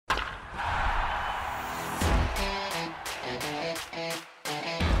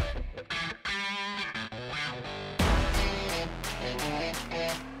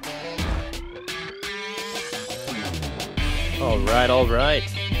All right.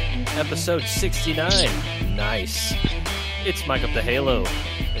 Episode 69. Nice. It's Mike Up the Halo.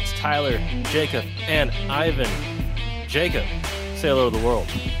 It's Tyler, Jacob, and Ivan. Jacob, say hello to the world.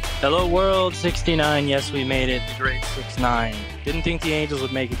 Hello, world. 69. Yes, we made it. The great 6-9. Didn't think the Angels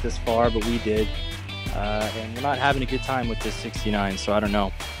would make it this far, but we did. And we're not having a good time with this 69, so I don't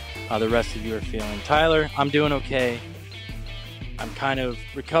know how the rest of you are feeling. Tyler, I'm doing okay. I'm kind of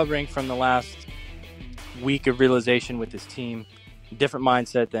recovering from the last week of realization with this team. Different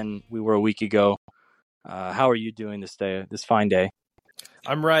mindset than we were a week ago. How are you doing this fine day?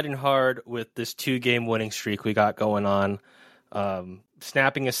 I'm riding hard with this 2-game winning streak we got going on.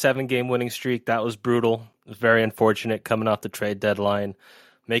 Snapping a 7-game winning streak, that was brutal. It was very unfortunate coming off the trade deadline,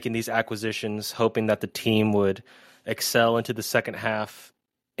 making these acquisitions, hoping that the team would excel into the second half,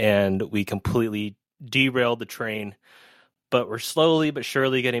 and we completely derailed the train. But we're slowly but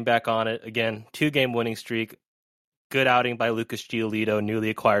surely getting back on it. Again, 2-game winning streak. Good outing by Lucas Giolito, newly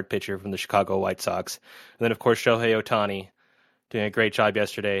acquired pitcher from the Chicago White Sox. And then, of course, Shohei Ohtani doing a great job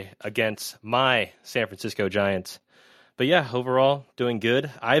yesterday against my San Francisco Giants. But yeah, overall, doing good.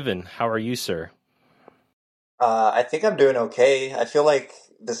 Ivan, how are you, sir? I think I'm doing okay. I feel like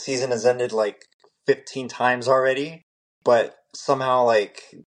the season has ended like 15 times already, but somehow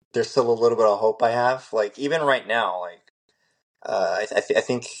like there's still a little bit of hope I have. Like even right now, like I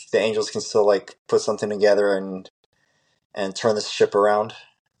think the Angels can still like put something together and turn this ship around.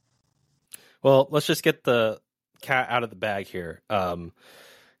 Well, let's just get the cat out of the bag here.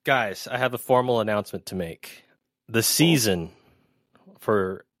 Guys, I have a formal announcement to make. The season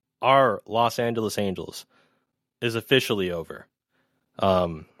for our Los Angeles Angels is officially over.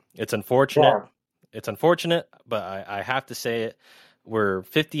 It's unfortunate. Yeah. It's unfortunate, but I have to say it. We're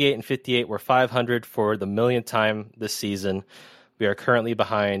 58-58. We're 500 for the millionth time this season. We are currently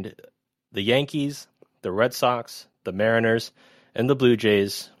behind the Yankees, the Red Sox, the Mariners, and the Blue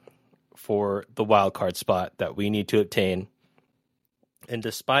Jays for the wild card spot that we need to obtain. And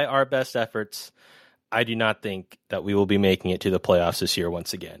despite our best efforts, I do not think that we will be making it to the playoffs this year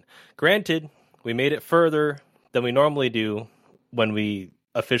once again. Granted, we made it further than we normally do when we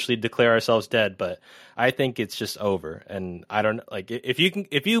officially declare ourselves dead, but I think it's just over. And I don't like if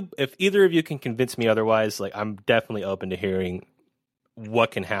either of you can convince me otherwise, like I'm definitely open to hearing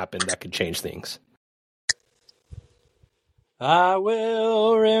what can happen that could change things. I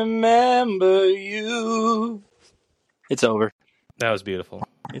will remember you. It's over. That was beautiful.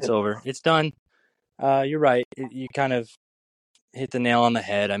 It's over. It's done. You're right. You kind of hit the nail on the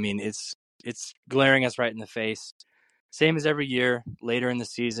head. I mean, it's glaring us right in the face. Same as every year, later in the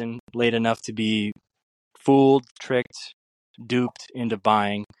season, late enough to be fooled, tricked, duped into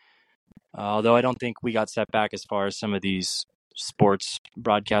buying. Although I don't think we got set back as far as some of these sports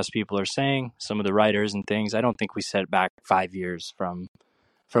broadcast people are saying, some of the writers and things. I don't think we set back 5 years from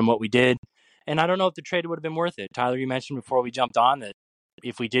what we did. And I don't know if the trade would have been worth it. Tyler, you mentioned before we jumped on that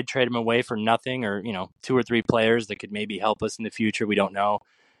if we did trade him away for nothing or, 2 or 3 players that could maybe help us in the future, we don't know.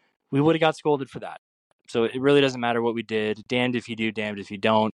 We would have got scolded for that. So it really doesn't matter what we did. Damned if you do, damned if you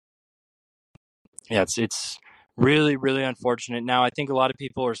don't. Yeah, it's really, really unfortunate. Now, I think a lot of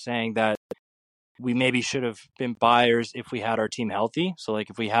people are saying that we maybe should have been buyers if we had our team healthy. So like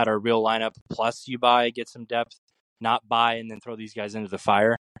if we had our real lineup plus you buy, get some depth, not buy and then throw these guys into the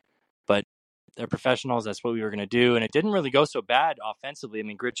fire. But they're professionals. That's what we were going to do. And it didn't really go so bad offensively. I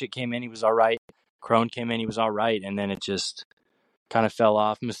mean, Grichuk came in, he was all right. Crone came in, he was all right. And then it just kind of fell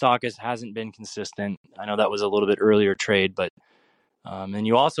off. Moustakas hasn't been consistent. I know that was a little bit earlier trade, but and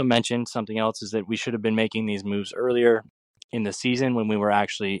you also mentioned something else is that we should have been making these moves earlier in the season when we were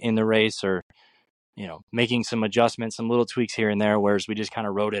actually in the race or, making some adjustments, some little tweaks here and there, whereas we just kind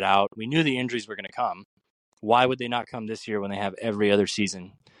of wrote it out. We knew the injuries were going to come. Why would they not come this year when they have every other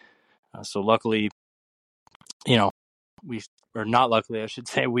season? So luckily, or not luckily, I should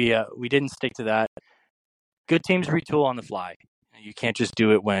say, we didn't stick to that. Good teams retool on the fly. You can't just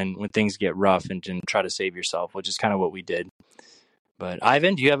do it when things get rough and try to save yourself, which is kind of what we did. But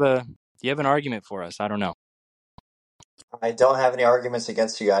Ivan, do you have an argument for us? I don't know. I don't have any arguments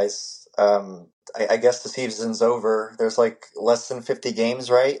against you guys. I guess the season's over. There's like less than 50 games,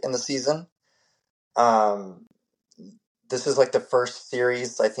 right, in the season. This is like the first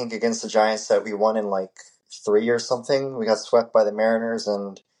series, I think, against the Giants that we won in like 3 or something. We got swept by the Mariners,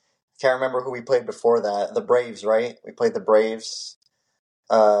 and I can't remember who we played before that. The Braves, right? We played the Braves.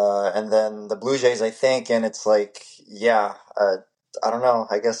 And then the Blue Jays, I think, and it's like, yeah, I don't know.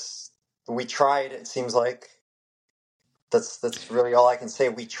 I guess we tried, it seems like. That's really all I can say.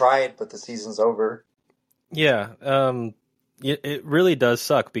 We tried, but the season's over. Yeah, it really does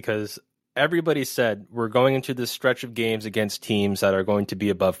suck because everybody said we're going into this stretch of games against teams that are going to be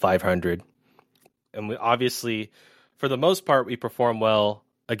above 500. And we obviously, for the most part, we perform well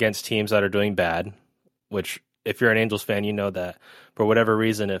against teams that are doing bad, which if you're an Angels fan, you know that for whatever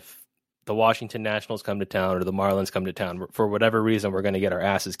reason, if the Washington Nationals come to town or the Marlins come to town, for whatever reason, we're going to get our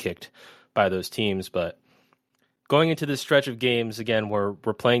asses kicked by those teams. But going into this stretch of games, again, we're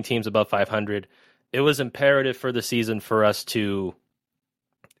playing teams above 500. It was imperative for the season for us to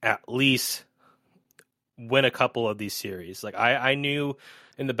at least win a couple of these series. Like I knew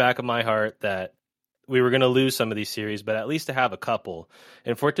in the back of my heart that we were going to lose some of these series, but at least to have a couple.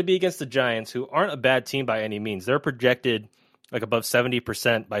 And for it to be against the Giants, who aren't a bad team by any means, they're projected like above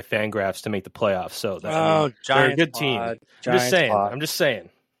 70% by Fangraphs to make the playoffs. So they're a good team. I'm just saying.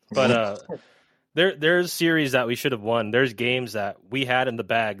 But there's series that we should have won. There's games that we had in the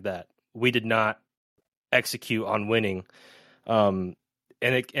bag that we did not execute on winning. And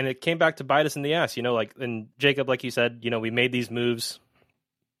it came back to bite us in the ass, and Jacob, like you said, we made these moves.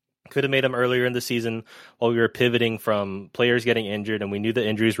 Could have made them earlier in the season while we were pivoting from players getting injured, and we knew the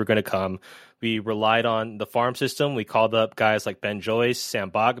injuries were going to come. We relied on the farm system. We called up guys like Ben Joyce,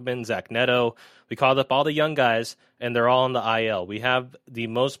 Sam Bogman, Zach Neto. We called up all the young guys, and they're all on the IL. We have the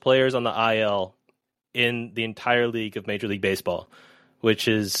most players on the IL in the entire league of Major League Baseball, which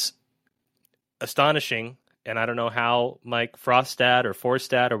is astonishing. And I don't know how Mike Frostad or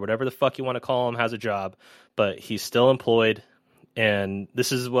Forstad or whatever the fuck you want to call him has a job, but he's still employed. And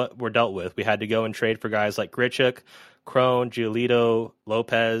this is what we're dealt with. We had to go and trade for guys like Grichuk, Crone, Giolito,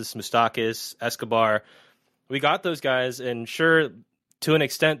 Lopez, Moustakas, Escobar. We got those guys, and sure, to an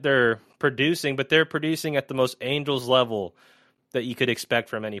extent, they're producing, but they're producing at the most Angels level that you could expect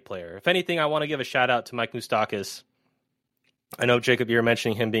from any player. If anything, I want to give a shout out to Mike Moustakas. I know, Jacob, you're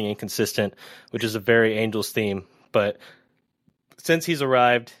mentioning him being inconsistent, which is a very Angels theme, but since he's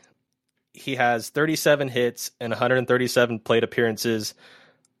arrived, he has 37 hits and 137 plate appearances,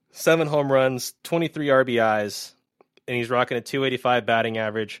 7 home runs, 23 RBIs, and he's rocking a 285 batting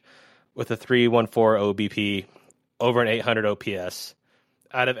average with a 314 OBP, over an 800 OPS.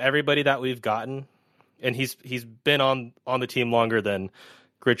 Out of everybody that we've gotten, and he's been on the team longer than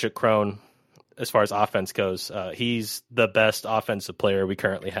Grichuk, Crone as far as offense goes. He's the best offensive player we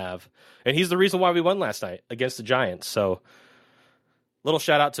currently have, and he's the reason why we won last night against the Giants. So, little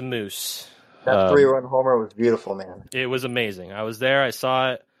shout out to Moose. That 3-run homer was beautiful, man. It was amazing. I was there. I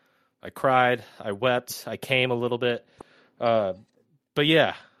saw it. I cried. I wept. I came a little bit. But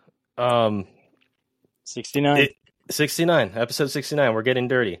yeah. 69. 69. Episode 69. We're getting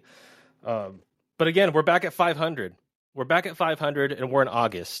dirty. But again, we're back at 500. We're back at 500, and we're in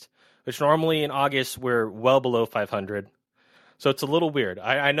August, which normally in August we're well below 500. So it's a little weird.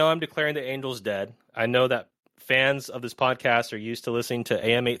 I know I'm declaring the Angels dead. I know that fans of this podcast are used to listening to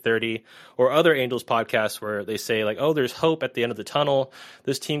AM 830 or other Angels podcasts where they say like, oh, there's hope at the end of the tunnel.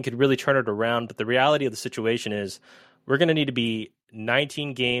 This team could really turn it around. But the reality of the situation is we're going to need to be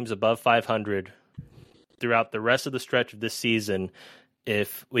 19 games above 500 throughout the rest of the stretch of this season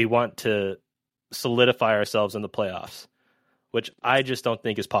if we want to solidify ourselves in the playoffs, which I just don't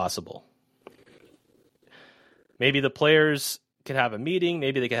think is possible. Maybe the players could have a meeting.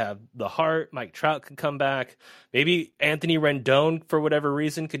 Maybe they could have the heart. Mike Trout could come back. Maybe Anthony Rendon, for whatever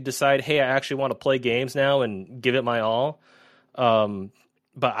reason, could decide, hey, I actually want to play games now and give it my all.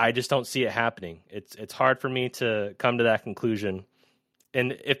 But I just don't see it happening. It's hard for me to come to that conclusion.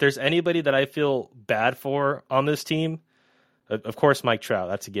 And if there's anybody that I feel bad for on this team, of course, Mike Trout,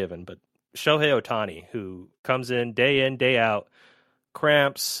 that's a given. But Shohei Ohtani, who comes in, day out,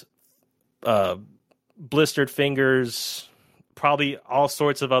 cramps, blistered fingers, probably all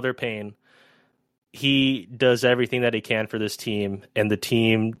sorts of other pain. He does everything that he can for this team, and the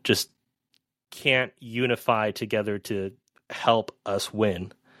team just can't unify together to help us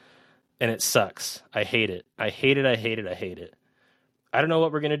win. And it sucks. I hate it. I hate it. I don't know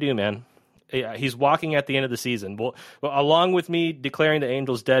what we're going to do, man. He's walking at the end of the season. Well, along with me declaring the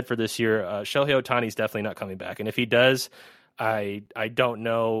Angels dead for this year, Shohei Ohtani's definitely not coming back. And if he does, I don't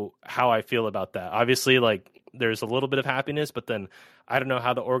know how I feel about that. Obviously, there's a little bit of happiness, but then I don't know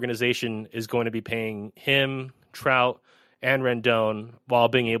how the organization is going to be paying him, Trout, and Rendon while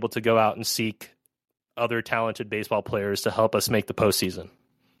being able to go out and seek other talented baseball players to help us make the postseason.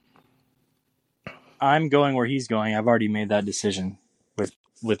 I'm going where he's going. I've already made that decision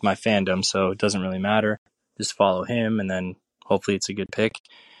with my fandom, so it doesn't really matter. Just follow him, and then hopefully it's a good pick.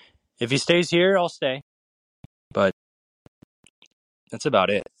 If he stays here, I'll stay. But that's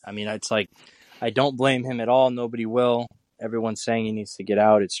about it. I mean, it's like, I don't blame him at all. Nobody will. Everyone's saying he needs to get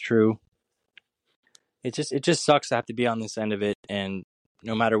out. It's true. It just sucks to have to be on this end of it. And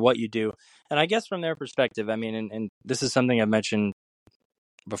no matter what you do. And I guess from their perspective, I mean, and this is something I mentioned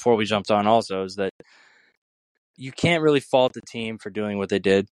before we jumped on also, is that you can't really fault the team for doing what they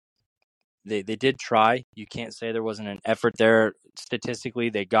did. They did try. You can't say there wasn't an effort there. Statistically,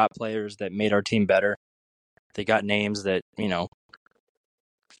 they got players that made our team better. They got names that,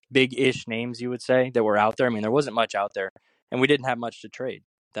 big-ish names, you would say, that were out there. I mean, there wasn't much out there, and we didn't have much to trade.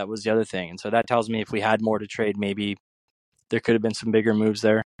 That was the other thing. And so that tells me if we had more to trade, maybe there could have been some bigger moves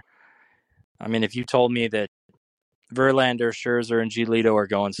there. I mean, if you told me that Verlander, Scherzer, and Giolito are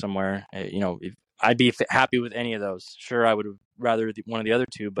going somewhere, I'd be happy with any of those. Sure, I would rather one of the other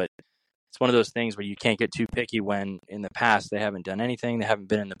two, but it's one of those things where you can't get too picky when in the past they haven't done anything, they haven't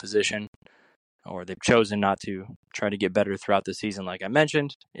been in the position, or they've chosen not to try to get better throughout the season. Like I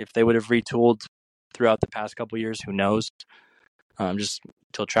mentioned, if they would have retooled throughout the past couple of years, who knows? Just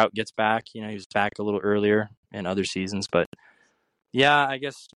until Trout gets back. He was back a little earlier in other seasons. But yeah, I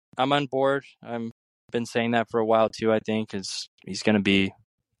guess I'm on board. I've been saying that for a while too, I think, is he's going to be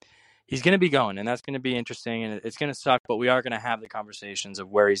going, and that's going to be interesting, and it's going to suck, but we are going to have the conversations of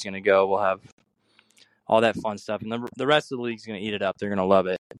where he's going to go. We'll have all that fun stuff, and the rest of the league's going to eat it up. They're going to love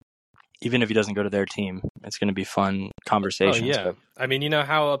it. Even if he doesn't go to their team, it's going to be fun conversations. Oh, yeah. I mean, you know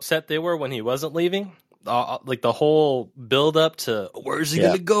how upset they were when he wasn't leaving? Like the whole build up to where's he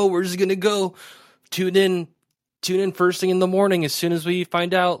going to go? Where's he going to go? Tune in first thing in the morning as soon as we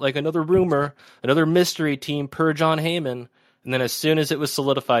find out, like another rumor, another mystery team per John Heyman. And then as soon as it was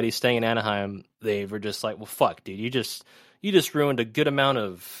solidified he's staying in Anaheim, they were just like, well, fuck, dude, you just ruined a good amount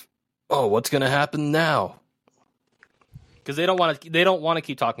of, what's going to happen now? Because they don't want to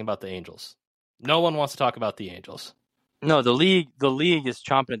keep talking about the Angels. No one wants to talk about the Angels. No, the league is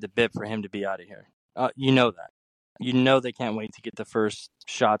chomping at the bit for him to be out of here. You know that. You know they can't wait to get the first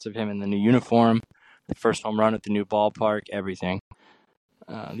shots of him in the new uniform, the first home run at the new ballpark, everything.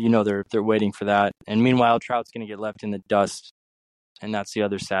 They're waiting for that. And meanwhile, Trout's going to get left in the dust. And that's the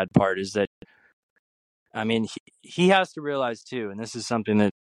other sad part is that, I mean, he has to realize too, and this is something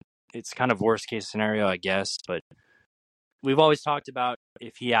that it's kind of worst case scenario, I guess, but we've always talked about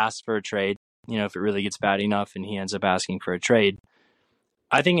if he asks for a trade, if it really gets bad enough and he ends up asking for a trade,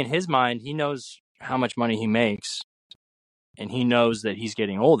 I think in his mind, he knows how much money he makes and he knows that he's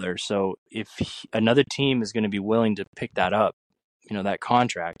getting older. So if another team is going to be willing to pick that up, that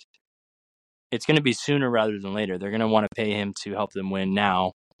contract, it's going to be sooner rather than later. They're going to want to pay him to help them win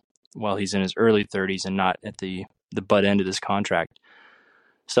now while he's in his early 30s and not at the butt end of this contract.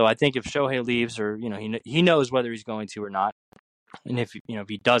 So I think if Shohei leaves or, he knows whether he's going to or not. And if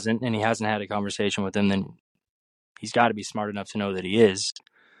he doesn't and he hasn't had a conversation with him, then he's got to be smart enough to know that he is.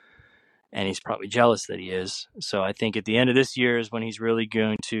 And he's probably jealous that he is. So I think at the end of this year is when he's really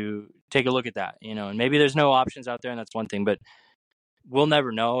going to take a look at that, and maybe there's no options out there and that's one thing, but we'll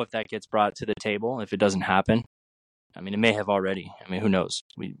never know if that gets brought to the table, if it doesn't happen. I mean, it may have already. I mean, who knows?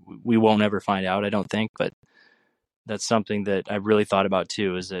 We won't ever find out, I don't think, but that's something that I've really thought about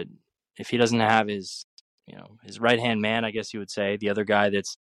too, is that if he doesn't have his right-hand man, I guess you would say, the other guy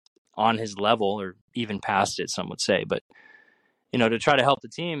that's on his level or even past it, some would say, but to try to help the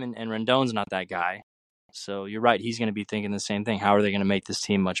team, and Rendon's not that guy. So you're right, he's going to be thinking the same thing. How are they going to make this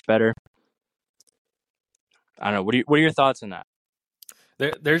team much better? I don't know. What are your thoughts on that?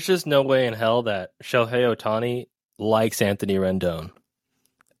 There's just no way in hell that Shohei Ohtani likes Anthony Rendon.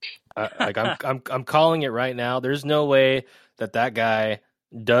 I'm calling it right now. There's no way that guy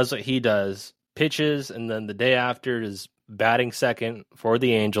does what he does, pitches, and then the day after is batting second for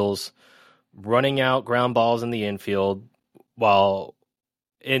the Angels, running out ground balls in the infield, while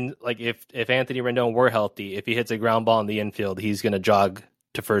if Anthony Rendon were healthy, if he hits a ground ball in the infield, he's going to jog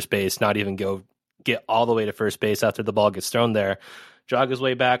to first base, not even get all the way to first base after the ball gets thrown there, jog his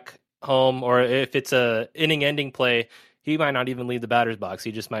way back home, or if it's a inning-ending play, he might not even leave the batter's box.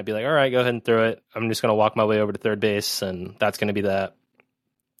 He just might be like, all right, go ahead and throw it. I'm just going to walk my way over to third base, and that's going to be that.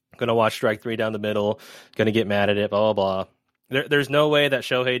 Going to watch strike three down the middle, going to get mad at it, blah, blah, blah. There's no way that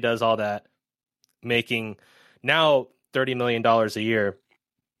Shohei does all that, making now $30 million a year,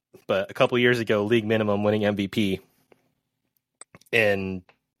 but a couple years ago, league minimum, winning MVP, and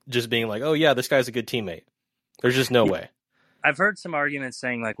just being like, oh, yeah, this guy's a good teammate. There's just no way. I've heard some arguments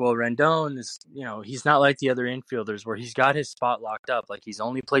saying like, well, Rendon is, he's not like the other infielders where he's got his spot locked up. Like he's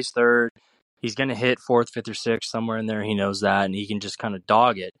only placed third. He's going to hit fourth, fifth, or sixth somewhere in there. He knows that, and he can just kind of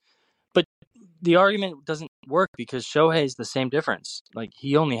dog it. But the argument doesn't work because Shohei is the same difference. Like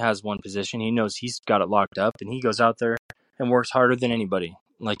he only has one position. He knows he's got it locked up, and he goes out there and works harder than anybody,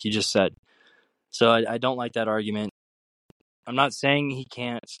 like you just said. So I don't like that argument. I'm not saying he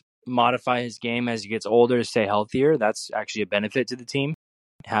can't modify his game as he gets older to stay healthier. That's actually a benefit to the team.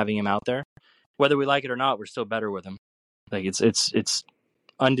 having him out there. Whether we like it or not, we're still better with him. Like it's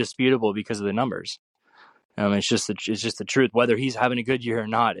undisputable because of the numbers. It's just the truth. Whether he's having a good year or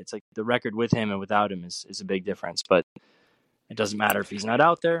not, it's like the record with him and without him is a big difference. But it doesn't matter if he's not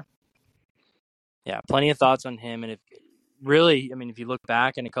out there. Yeah, plenty of thoughts on him. And if you look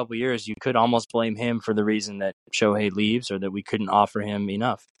back in a couple of years, you could almost blame him for the reason that Shohei leaves or that we couldn't offer him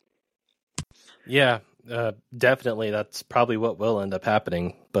enough. Yeah, definitely. That's probably what will end up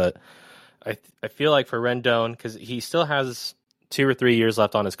happening. But I feel like for Rendon, because he still has 2 or 3 years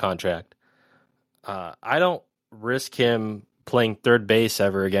left on his contract, I don't risk him playing third base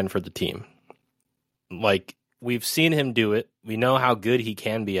ever again for the team. Like, we've seen him do it. We know how good he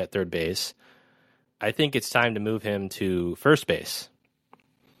can be at third base. I think it's time to move him to first base.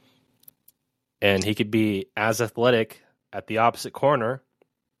 And he could be as athletic at the opposite corner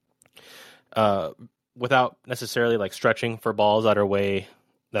without necessarily like stretching for balls that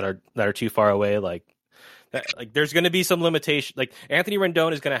are too far away. Like there's going to be some limitation. Like Anthony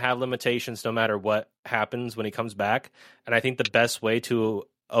Rendon is going to have limitations no matter what happens when he comes back. And I think the best way to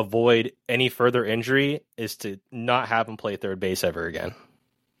avoid any further injury is to not have him play third base ever again.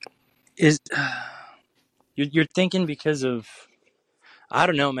 You're thinking because of, I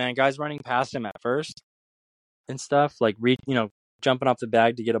don't know, man, guys running past him at first and stuff, like jumping off the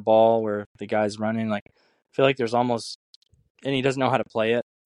bag to get a ball where the guy's running. Like, I feel like there's almost, and he doesn't know how to play it.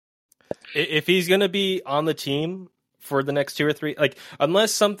 If he's going to be on the team for the next 2 or 3, like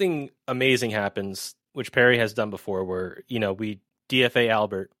unless something amazing happens, which Perry has done before, where we DFA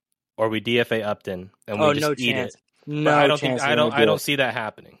Albert or we DFA Upton and we just eat it. No, I don't see that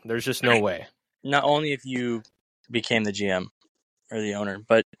happening. There's just no way. Not only if you became the GM or the owner,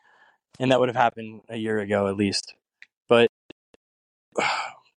 and that would have happened a year ago at least. But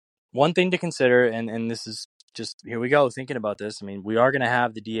one thing to consider, and this is just, here we go, thinking about this. I mean, we are going to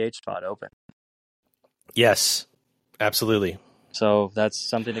have the DH spot open. Yes, absolutely. So that's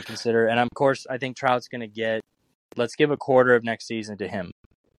something to consider. And of course, I think Trout's going to let's give a quarter of next season to him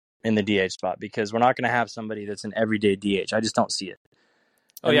in the DH spot, because we're not going to have somebody that's an everyday DH. I just don't see it.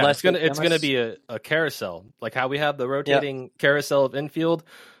 Oh, yeah, it's gonna be a carousel, like how we have the rotating carousel of infield.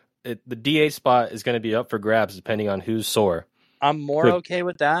 The DH spot is going to be up for grabs depending on who's sore. I'm more okay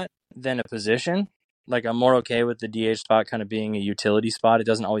with that than a position. Like, I'm more okay with the DH spot kind of being a utility spot. It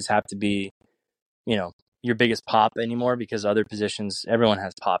doesn't always have to be, your biggest pop anymore, because other positions, everyone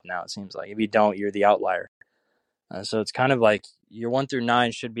has pop now, it seems like. If you don't, you're the outlier. So it's kind of like your 1 through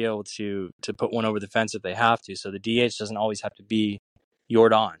 9 should be able to put one over the fence if they have to. So the DH doesn't always have to be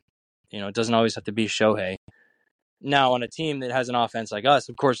Yordan. It doesn't always have to be Shohei. Now, on a team that has an offense like us,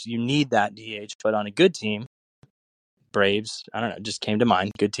 of course, you need that DH. But on a good team, Braves, I don't know, just came to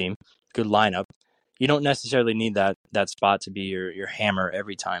mind, good team, good lineup, you don't necessarily need that spot to be your hammer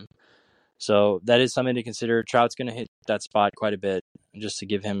every time. So that is something to consider. Trout's going to hit that spot quite a bit just to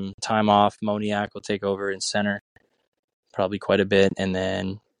give him time off. Moniak will take over in center probably quite a bit. And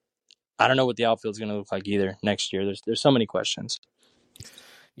then I don't know what the outfield's going to look like either next year. There's so many questions.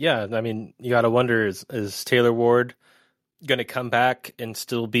 Yeah, I mean, you got to wonder, is Taylor Ward going to come back and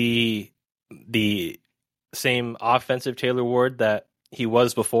still be the same offensive Taylor Ward that he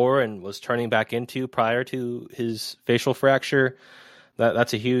was before and was turning back into prior to his facial fracture?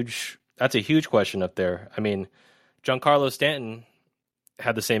 That's a huge question up there. I mean, Giancarlo Stanton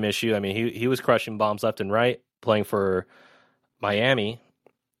had the same issue. I mean, he was crushing bombs left and right playing for Miami,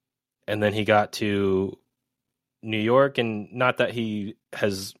 and then he got to New York, and not that he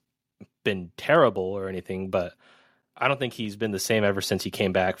has been terrible or anything, but I don't think he's been the same ever since he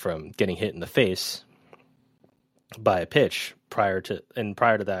came back from getting hit in the face by a pitch. Prior to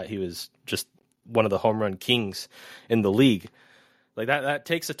that, he was just one of the home run kings in the league. Like that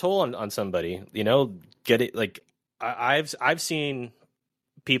takes a toll on somebody, get it. Like I've seen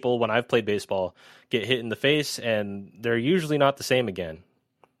people when I've played baseball get hit in the face and they're usually not the same again.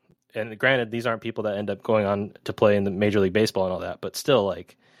 And granted, these aren't people that end up going on to play in the Major League Baseball and all that, but still,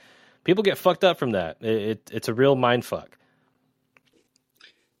 like, people get fucked up from that. It's a real mind fuck.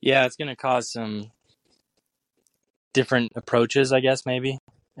 Yeah, it's going to cause some different approaches, I guess, maybe,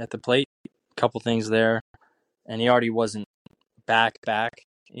 at the plate. A couple things there. And he already wasn't back,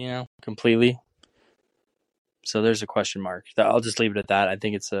 completely. So there's a question mark. I'll just leave it at that. I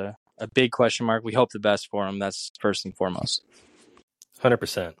think it's a big question mark. We hope the best for him. That's first and foremost.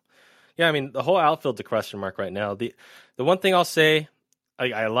 100%. Yeah, I mean, the whole outfield's a question mark right now. The one thing I'll say,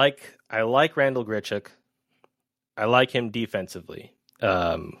 I like Randall Grichuk. I like him defensively.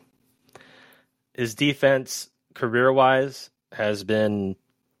 His defense, career-wise, has been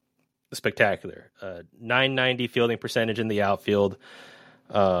spectacular. 990 fielding percentage in the outfield.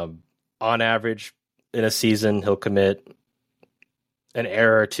 On average, in a season, he'll commit an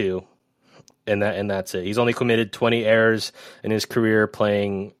error or two, and that's it. He's only committed 20 errors in his career,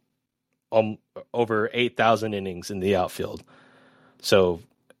 playing over 8,000 innings in the outfield. So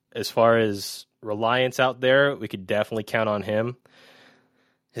as far as reliance out there, we could definitely count on him.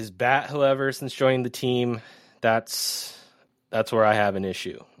 His bat, however, since joining the team, that's where I have an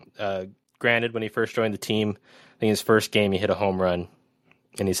issue. Granted, when he first joined the team, I think his first game he hit a home run,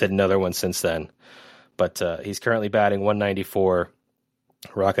 and he's hit another one since then. But he's currently batting 194,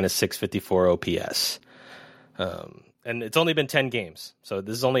 rocking a 654 OPS. And it's only been 10 games. So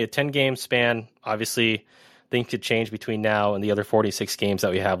this is only a 10-game span. Obviously, things could change between now and the other 46 games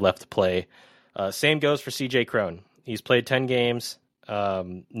that we have left to play. Same goes for CJ Cron. He's played 10 games,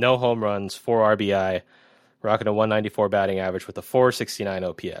 no home runs, 4 RBI, rocking a 194 batting average with a 469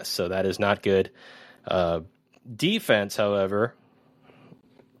 OPS. So that is not good. Defense, however,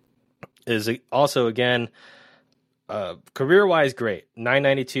 is also, again, career-wise great.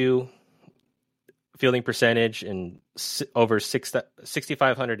 992 fielding percentage and over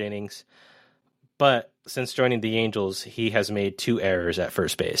 6,500 innings. But since joining the Angels, he has made 2 errors at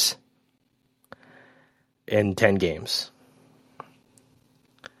first base in 10 games.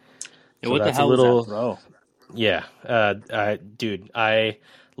 Yeah, so what the hell is that throw? Yeah. I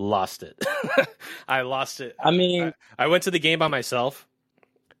lost it. I lost it. I mean, I went to the game by myself,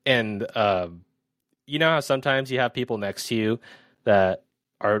 and you know how sometimes you have people next to you that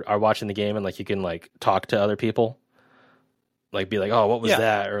are watching the game, and like you can like talk to other people, like be like, oh, what was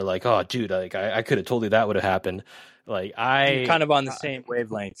that? Or like, oh, dude, like I could have told you that would have happened. Like you're kind of on the same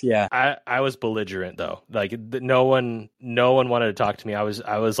wavelength. Yeah. I was belligerent though. Like no one wanted to talk to me. I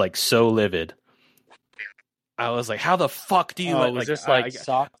was like so livid. I was like, how the fuck do you was this like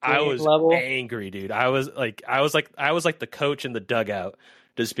soft I was level? Angry, dude. I was like the coach in the dugout,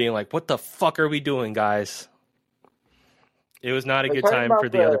 just being like, what the fuck are we doing, guys? It was not a good time for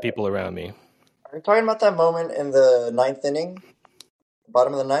the other people around me. Are you talking about that moment in the 9th inning?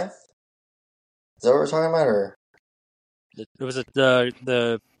 Bottom of the 9th? Is that what we're talking about, or? It was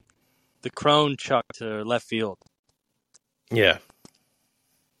the Cron chuck to left field. Yeah.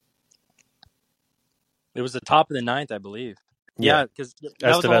 It was the top of the 9th, I believe. Yeah, because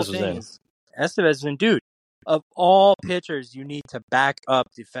Estevez was in. Estevez was in. Dude, of all pitchers you need to back up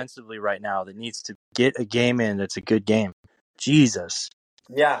defensively right now that needs to get a game in that's a good game. Jesus.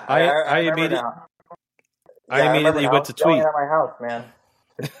 Yeah, I immediately went to tweet at my house, man.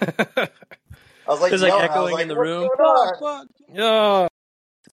 I was like, it was like echoing in the room. Fuck. No,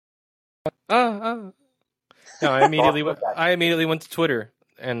 I immediately went to Twitter,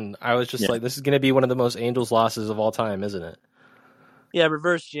 and I was just like, this is going to be one of the most Angels losses of all time, isn't it? Yeah,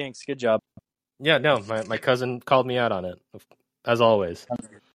 reverse jinx. Good job. Yeah, no, my cousin called me out on it, as always.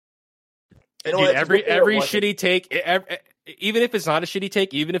 You know dude, what, every shitty take, even if it's not a shitty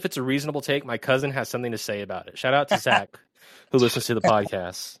take, even if it's a reasonable take, my cousin has something to say about it. Shout out to Zach, who listens to the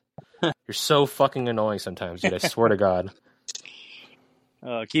podcast. You're so fucking annoying sometimes, dude. I swear to God.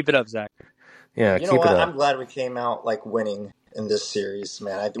 Keep it up, Zach. Yeah, you know what? I'm glad we came out like winning in this series,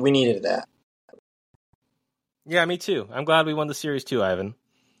 man. We needed that. Yeah, me too. I'm glad we won the series too, Ivan.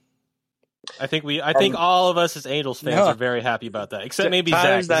 I think all of us as Angels fans are very happy about that, except maybe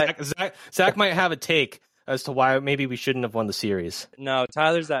Zach. Zach might have a take as to why maybe we shouldn't have won the series. No,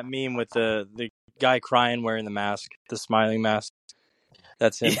 Tyler's that meme with the guy crying wearing the mask, the smiling mask.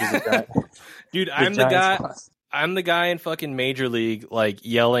 That's him. Yeah. Dude, I'm the guy in fucking Major League, like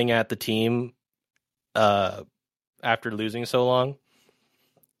yelling at the team after losing so long.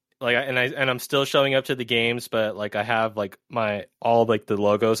 Like, I'm still showing up to the games, but like I have like all like the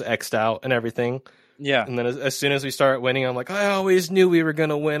logos X'd out and everything. Yeah. And then as soon as we start winning, I'm like, I always knew we were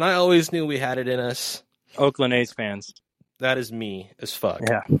gonna win. I always knew we had it in us. Oakland A's fans. That is me as fuck.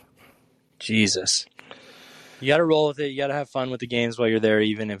 Yeah. Jesus. You got to roll with it. You got to have fun with the games while you're there,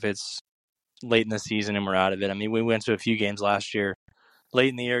 even if it's late in the season and we're out of it. I mean, we went to a few games last year, late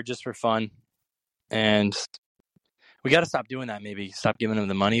in the year, just for fun. And we got to stop doing that, maybe. Stop giving them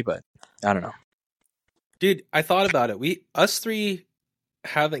the money, but I don't know. Dude, I thought about it. Us three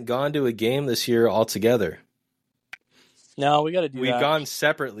haven't gone to a game this year altogether. No, we got to do that. We've gone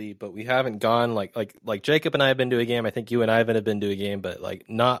separately, but we haven't gone like Jacob and I have been to a game. I think you and Ivan have been to a game, but like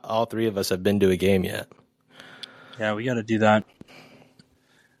not all three of us have been to a game yet. Yeah, we got to do that.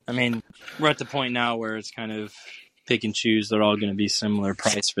 I mean, we're at the point now where it's kind of pick and choose. They're all going to be similar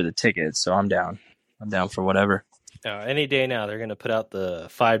price for the tickets, so I'm down. I'm down for whatever. Any day now, they're going to put out the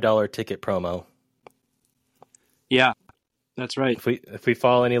 $5 ticket promo. Yeah, that's right. If we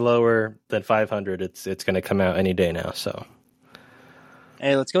fall any lower than 500, it's going to come out any day now. So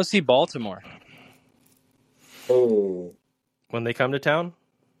Hey, let's go see Baltimore. Hey. When they come to town?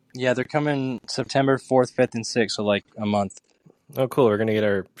 Yeah, they're coming September 4th, 5th, and 6th, so like a month. Oh, cool. We're going to get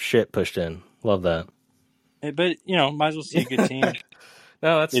our shit pushed in. Love that. Hey, but, might as well see a good team.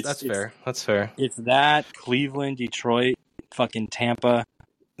 No, that's fair. That's fair. It's that, Cleveland, Detroit, fucking Tampa.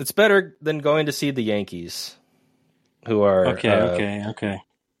 It's better than going to see the Yankees, who are Okay.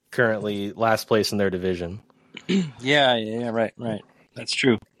 currently last place in their division. Yeah, right. That's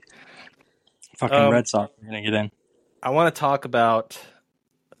true. Fucking Red Sox are going to get in. I want to talk about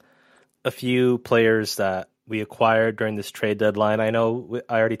a few players that we acquired during this trade deadline. I know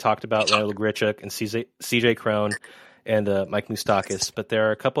I already talked about Randall Grichuk and CJ Cron and Mike Moustakas, but there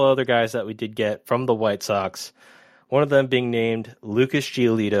are a couple other guys that we did get from the White Sox. One of them being named Lucas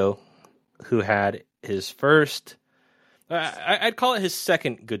Giolito, who had his first, I'd call it his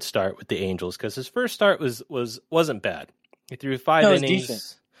second good start with the Angels, because his first start wasn't bad. He threw 5 innings.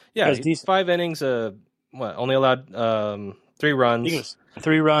 Decent. Yeah, decent. 5 innings. Only allowed 3 runs. I think it was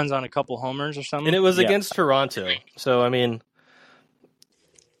 3 runs on a couple homers or something. And it was against Toronto. So, I mean,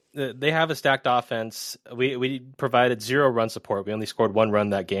 they have a stacked offense. We provided 0 run support. We only scored 1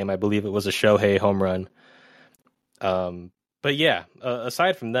 run that game. I believe it was a Shohei home run. But yeah,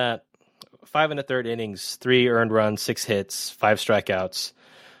 aside from that, 5 1/3 innings, 3 earned runs, 6 hits, 5 strikeouts.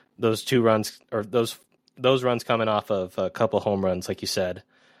 Those 2 runs, or those runs coming off of a couple home runs, like you said,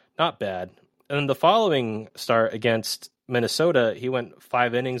 not bad. And then the following start against Minnesota, he went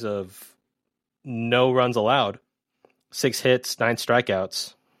 5 innings of no runs allowed, 6 hits, 9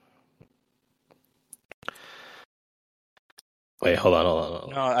 strikeouts. Wait, hold on.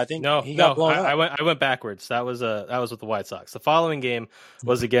 No, I think he got blown up. I went backwards. That was with the White Sox. The following game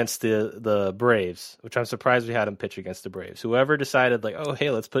was against the Braves, which I'm surprised we had him pitch against the Braves. Whoever decided, like, oh, hey,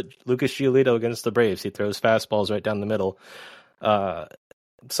 let's put Lucas Giolito against the Braves. He throws fastballs right down the middle.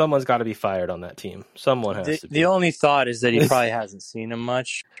 Someone's got to be fired on that team. Someone has to be. The only thought is that he probably hasn't seen him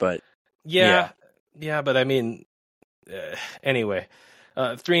much, but yeah, but I mean, anyway.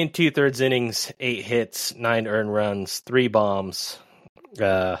 3 2/3 innings, 8 hits, 9 earned runs, 3 bombs.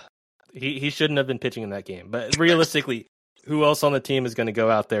 He shouldn't have been pitching in that game. But realistically, who else on the team is going to go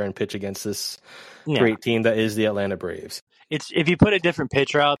out there and pitch against this great team that is the Atlanta Braves? If you put a different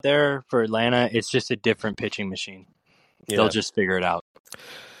pitcher out there for Atlanta, it's just a different pitching machine. Yeah. They'll just figure it out.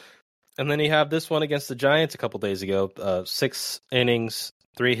 And then you have this one against the Giants a couple days ago. 6 innings,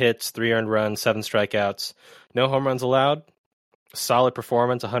 3 hits, 3 earned runs, 7 strikeouts, no home runs allowed. Solid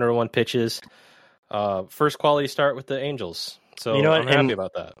performance, 101 pitches. First quality start with the Angels. So I'm happy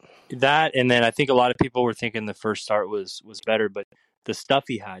about that. That, and then I think a lot of people were thinking the first start was better, but the stuff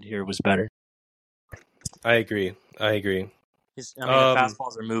he had here was better. I agree. The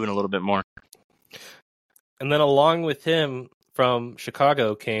fastballs are moving a little bit more. And then along with him from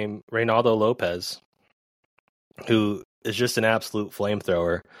Chicago came Reynaldo Lopez, who is just an absolute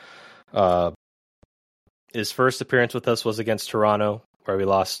flamethrower. His first appearance with us was against Toronto, where we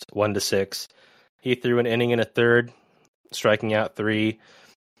lost 1-6. He threw an inning and a third, striking out 3.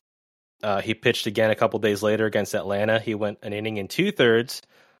 He pitched again a couple days later against Atlanta. He went an inning and 2/3,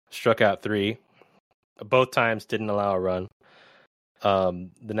 struck out 3. Both times didn't allow a run. The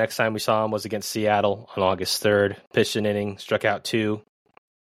next time we saw him was against Seattle on August 3rd. Pitched an inning, struck out 2.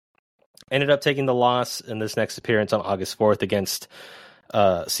 Ended up taking the loss in this next appearance on August 4th against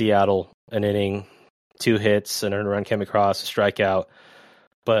Seattle. An inning, 2 hits, an earned run came across, a strikeout.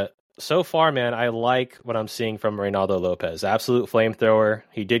 But so far, man, I like what I'm seeing from Reynaldo Lopez. Absolute flamethrower.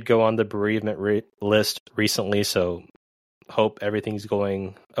 He did go on the bereavement list recently, so hope everything's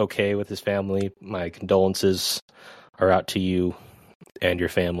going okay with his family. My condolences are out to you and your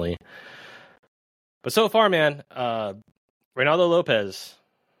family. But so far, man, Reynaldo Lopez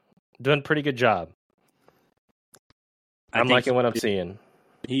doing a pretty good job. I'm liking what I'm seeing.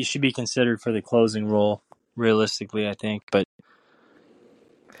 He should be considered for the closing role, realistically, I think. But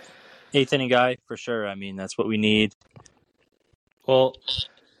 8th inning guy, for sure. I mean, that's what we need. Well,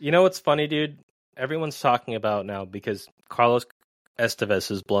 you know what's funny, dude? Everyone's talking about now because Carlos Estevez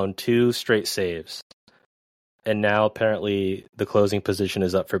has blown 2 straight saves. And now apparently the closing position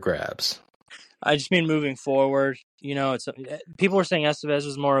is up for grabs. I just mean moving forward. People were saying Estevez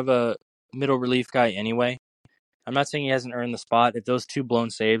was more of a middle relief guy anyway. I'm not saying he hasn't earned the spot. If those 2 blown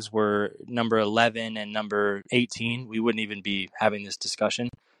saves were number 11 and number 18, we wouldn't even be having this discussion.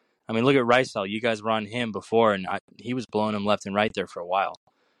 I mean, look at Rysel. You guys were on him before, and he was blowing them left and right there for a while.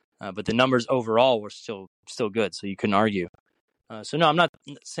 But the numbers overall were still good, so you couldn't argue. So no, I'm not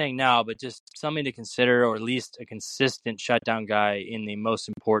saying now, but just something to consider, or at least a consistent shutdown guy in the most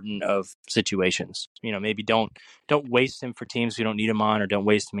important of situations. Maybe don't waste him for teams we don't need him on, or don't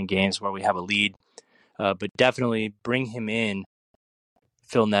waste him in games where we have a lead. But definitely bring him in,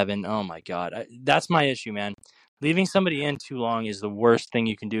 Phil Nevin. Oh my God, that's my issue, man. Leaving somebody in too long is the worst thing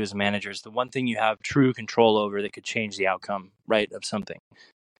you can do as a manager. It's the one thing you have true control over that could change the outcome, right, of something.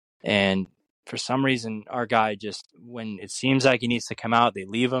 And for some reason, our guy just, when it seems like he needs to come out, they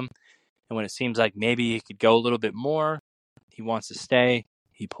leave him. And when it seems like maybe he could go a little bit more, he wants to stay,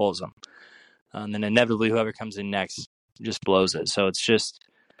 he pulls him. And then inevitably, whoever comes in next just blows it. So it's just,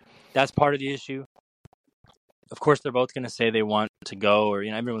 that's part of the issue. Of course, they're both going to say they want to go, or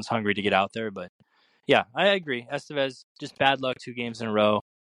everyone's hungry to get out there. But yeah, I agree. Estevez, just bad luck 2 games in a row.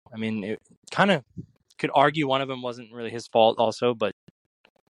 I mean, it kind of could argue one of them wasn't really his fault also, but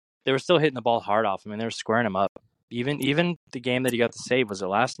they were still hitting the ball hard off him, and they were squaring him up. Even the game that he got the save was the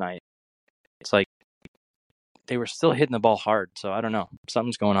last night. It's like they were still hitting the ball hard. So I don't know.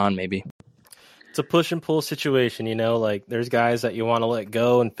 Something's going on maybe. It's a push and pull situation, like there's guys that you want to let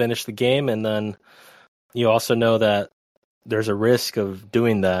go and finish the game, and then you also know that there's a risk of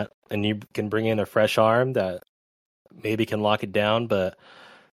doing that, and you can bring in a fresh arm that maybe can lock it down. But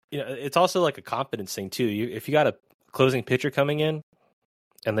it's also like a confidence thing too. If you got a closing pitcher coming in,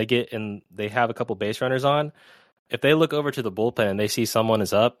 and they have a couple base runners on, if they look over to the bullpen and they see someone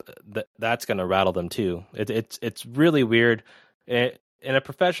is up, that's going to rattle them too. It's really weird. In a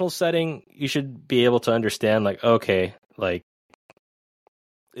professional setting, you should be able to understand, like, okay, like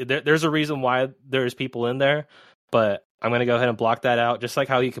there's a reason why there's people in there, but I'm going to go ahead and block that out, just like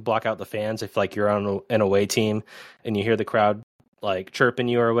how you could block out the fans if like you're on an away team and you hear the crowd like chirping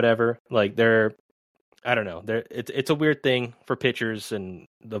you or whatever. Like I don't know. It's a weird thing for pitchers and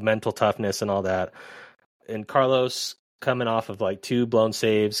the mental toughness and all that. And Carlos coming off of like 2 blown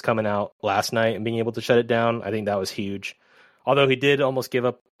saves coming out last night and being able to shut it down, I think that was huge. Although he did almost give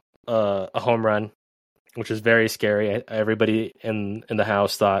up a home run, which is very scary. Everybody in the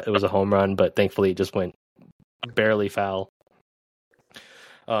house thought it was a home run, but thankfully it just went barely foul.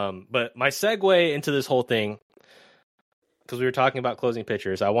 But my segue into this whole thing, because we were talking about closing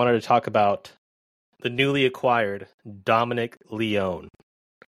pitchers, I wanted to talk about the newly acquired Dominic Leone.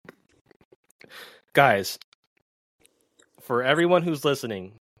 Guys, for everyone who's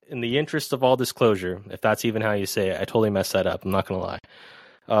listening, in the interest of all disclosure, if that's even how you say it, I totally messed that up. I'm not going to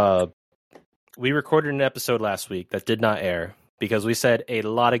lie. We recorded an episode last week that did not air because we said a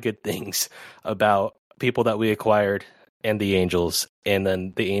lot of good things about people that we acquired and the Angels, and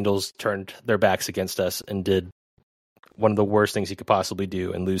then the Angels turned their backs against us and did one of the worst things you could possibly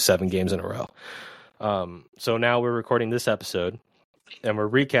do and lose 7 games in a row. So now we're recording this episode and we're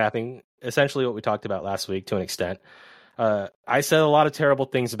recapping essentially what we talked about last week to an extent. I said a lot of terrible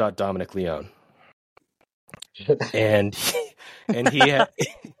things about Dominic Leone, and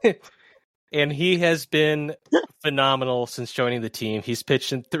he has been phenomenal since joining the team. He's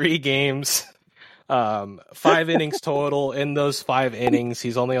pitched in 3 games, 5 innings total. In those 5 innings,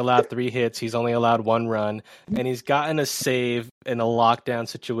 he's only allowed 3 hits. He's only allowed 1 run, and he's gotten a save in a lockdown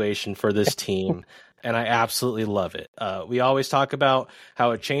situation for this team. And I absolutely love it. We always talk about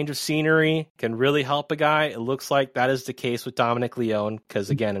how a change of scenery can really help a guy. It looks like that is the case with Dominic Leone because,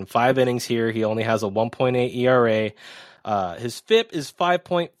 again, in 5 innings here, he only has a 1.8 ERA. His FIP is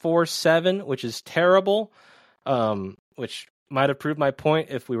 5.47, which is terrible, which might have proved my point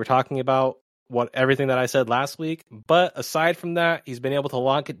if we were talking about everything that I said last week. But aside from that, he's been able to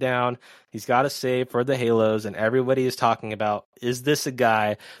lock it down. He's got a save for the Halos, and everybody is talking about, is this a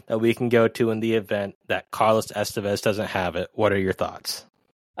guy that we can go to in the event that Carlos Estevez doesn't have it? What are your thoughts?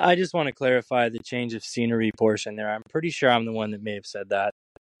 I just want to clarify the change of scenery portion there. I'm pretty sure I'm the one that may have said that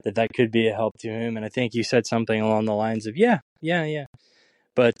could be a help to him. And I think you said something along the lines of, yeah.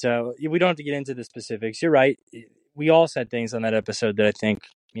 But we don't have to get into the specifics. You're right. We all said things on that episode that I think,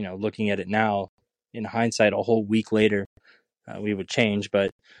 looking at it now, in hindsight, a whole week later, we would change.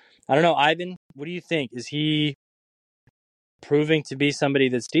 But I don't know, Ivan, what do you think? Is he proving to be somebody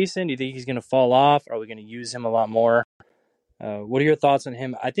that's decent? Do you think he's going to fall off? Are we going to use him a lot more? What are your thoughts on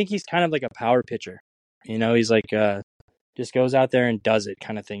him? I think he's kind of like a power pitcher. He's like just goes out there and does it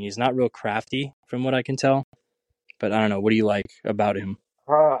kind of thing. He's not real crafty from what I can tell. But I don't know. What do you like about him?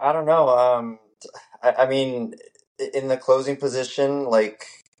 I don't know. I mean, in the closing position, like,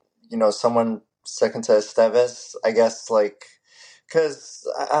 someone second to Estevez, I guess, like, because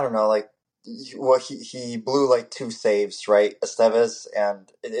I don't know, like, he blew like 2 saves, right, Estevez, and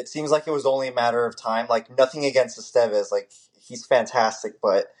it seems like it was only a matter of time. Like, nothing against Estevez, like, he's fantastic,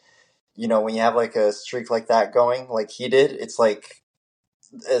 but when you have like a streak like that going, like he did, it's like,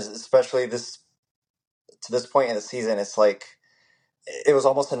 especially this to this point in the season, it's like it was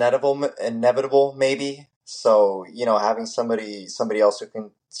almost inevitable maybe. So having somebody else who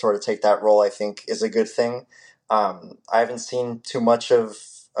can sort of take that role, I think, is a good thing. I haven't seen too much of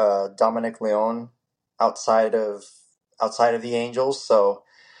Dominic Leone outside of the Angels, so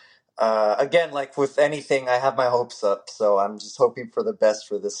again, like with anything, I have my hopes up. So I'm just hoping for the best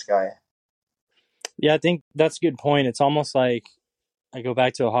for this guy. Yeah, I think that's a good point. It's almost like, I go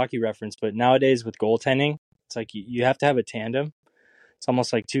back to a hockey reference, but nowadays with goaltending, it's like you have to have a tandem. It's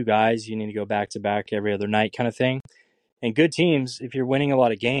almost like two guys. You need to go back to back every other night kind of thing. And good teams, if you're winning a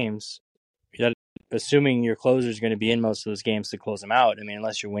lot of games, assuming your closer is going to be in most of those games to close them out. I mean,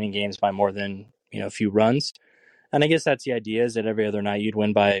 unless you're winning games by more than a few runs. And I guess that's the idea, is that every other night you'd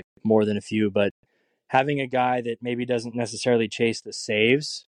win by more than a few. But having a guy that maybe doesn't necessarily chase the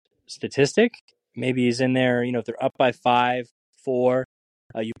saves statistic, maybe he's in there, if they're up by 5, 4,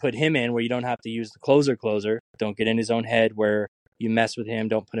 you put him in where you don't have to use the closer. Don't get in his own head where you mess with him.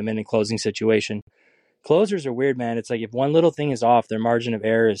 Don't put him in a closing situation. Closers are weird, man. It's like if one little thing is off, their margin of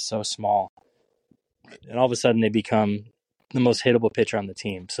error is so small. And all of a sudden they become the most hittable pitcher on the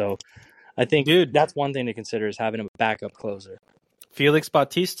team. So I think that's one thing to consider, is having a backup closer. Felix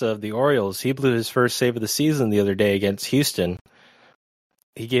Bautista of the Orioles, he blew his first save of the season the other day against Houston.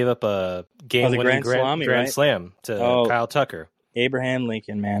 He gave up a game-winning grand slam to Kyle Tucker. Abraham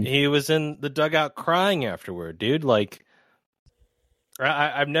Lincoln, man. He was in the dugout crying afterward, dude. Like,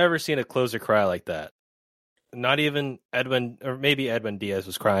 I've never seen a closer cry like that. Not even Edwin, or maybe Edwin Diaz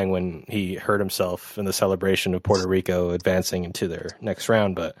was crying when he hurt himself in the celebration of Puerto Rico advancing into their next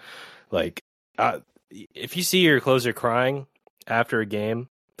round. But, like, if you see your closer crying after a game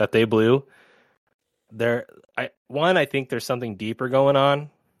that they blew, I think there's something deeper going on.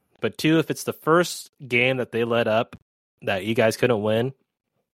 But two, if it's the first game that they let up that you guys couldn't win,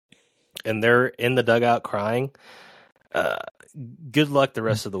 and they're in the dugout crying, good luck the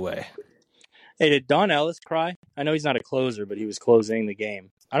rest of the way. Hey, did Don Ellis cry? I know he's not a closer, but he was closing the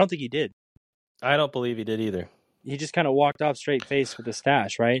game. I don't think he did. I don't believe he did either. He just kind of walked off straight face with the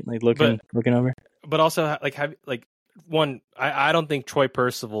stash, right? Like looking over. But also, I don't think Troy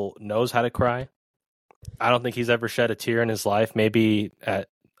Percival knows how to cry. I don't think he's ever shed a tear in his life. Maybe at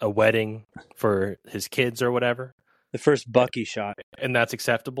a wedding for his kids or whatever. The first Bucky shot. And that's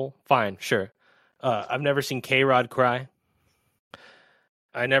acceptable. Fine, sure. I've never seen K-Rod cry.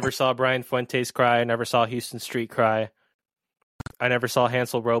 I never saw Brian Fuentes cry. I never saw Houston Street cry. I never saw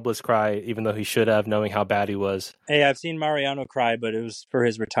Hansel Robles cry, even though he should have, knowing how bad he was. Hey, I've seen Mariano cry, but it was for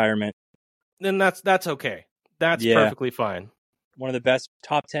his retirement. Then that's okay. That's perfectly fine. One of the best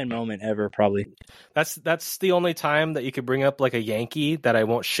top 10 moment ever, probably. That's the only time that you could bring up like a Yankee that I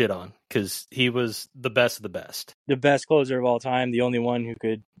won't shit on, because he was the best of the best. The best closer of all time, the only one who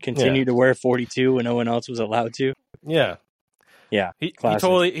could continue to wear 42 when no one else was allowed to. Yeah. Yeah, he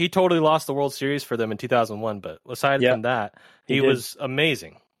totally lost the World Series for them in 2001, but aside from that, he was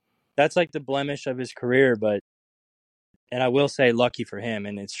amazing. That's like the blemish of his career, and I will say lucky for him,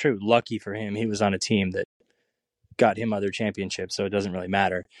 and it's true, lucky for him, he was on a team that got him other championships, so it doesn't really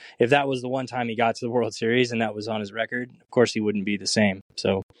matter. If that was the one time he got to the World Series and that was on his record, of course he wouldn't be the same.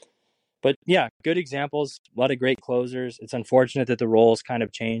 So, but yeah, good examples, a lot of great closers. It's unfortunate that the roles kind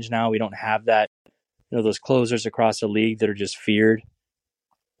of change now. We don't have that, those closers across the league that are just feared.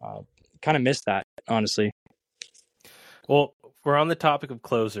 Kind of miss that, honestly. Well, we're on the topic of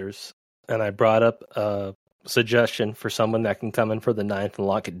closers, and I brought up a suggestion for someone that can come in for the ninth and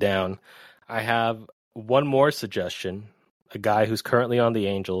lock it down. I have one more suggestion, a guy who's currently on the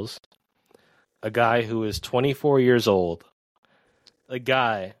Angels, a guy who is 24 years old, a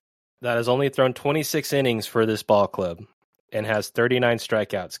guy that has only thrown 26 innings for this ball club and has 39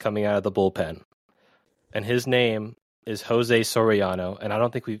 strikeouts coming out of the bullpen. And his name is Jose Soriano, and I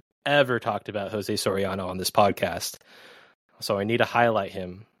don't think we've ever talked about Jose Soriano on this podcast. So I need to highlight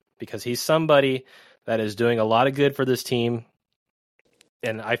him because he's somebody that is doing a lot of good for this team,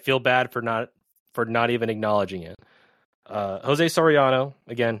 and I feel bad for not even acknowledging it. Jose Soriano,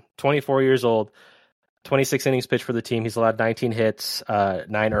 again, 24 years old, 26 innings pitched for the team. He's allowed 19 hits,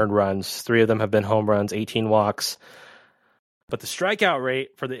 9 earned runs. 3 of them have been home runs, 18 walks. But the strikeout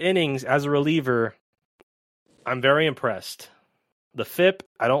rate for the innings as a reliever, I'm very impressed. The FIP,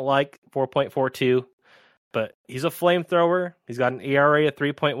 I don't like 4.42, but he's a flamethrower. He's got an ERA of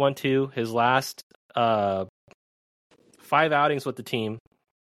 3.12. His last 5 outings with the team,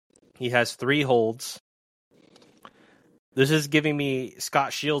 he has 3 holds. This is giving me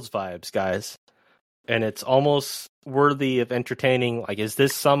Scott Shields vibes, guys. And it's almost worthy of entertaining? Like, is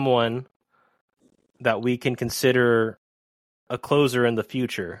this someone that we can consider a closer in the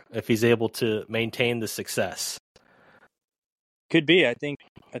future if he's able to maintain the success? Could be. I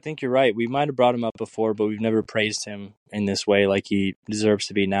think you're right. We might have brought him up before, but we've never praised him in this way like he deserves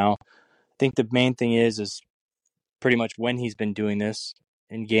to be now. I think the main thing is pretty much when he's been doing this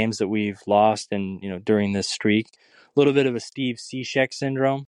in games that we've lost and, during this streak. A little bit of a Steve Cishek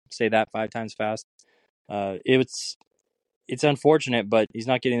syndrome. Say that 5 times fast. It's unfortunate, but he's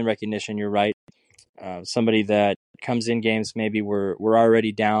not getting the recognition. You're right. Somebody that comes in games, maybe we're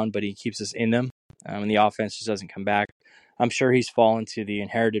already down, but he keeps us in them, and the offense just doesn't come back. I'm sure he's fallen to the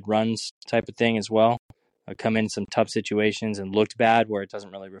inherited runs type of thing as well. Come in some tough situations and looked bad where it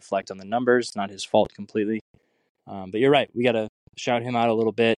doesn't really reflect on the numbers. Not his fault completely. But you're right. We got to shout him out a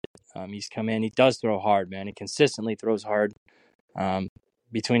little bit. He's come in. He does throw hard, man. He consistently throws hard.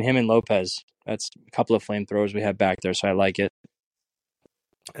 Between him and Lopez, that's a couple of flamethrowers we have back there, so I like it.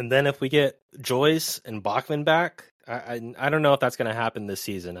 And then if we get Joyce and Bachman back, I don't know if that's going to happen this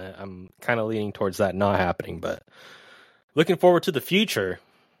season. I'm kind of leaning towards that not happening, but looking forward to the future.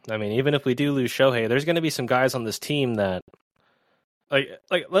 I mean, even if we do lose Shohei, there's going to be some guys on this team that, I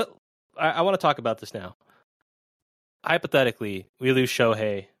want to talk about this now. Hypothetically, we lose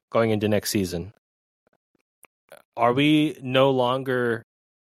Shohei going into next season. Are we no longer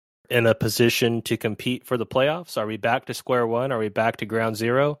in a position to compete for the playoffs? Are we back to square one? Are we back to ground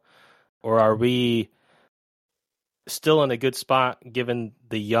zero? Or are we still in a good spot given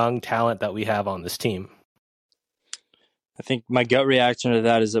the young talent that we have on this team? I think my gut reaction to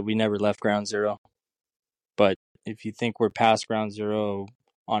that is that we never left ground zero. But if you think we're past ground zero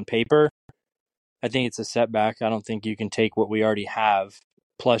on paper, I think it's a setback. I don't think you can take what we already have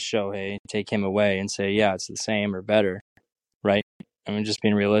plus Shohei, take him away and say, yeah, it's the same or better, right? I mean, just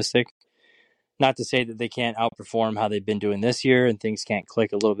being realistic. Not to say that they can't outperform how they've been doing this year and things can't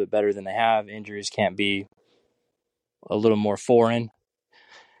click a little bit better than they have. Injuries can't be a little more foreign.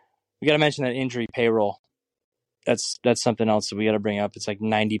 We got to mention that injury payroll. That's something else that we got to bring up. It's like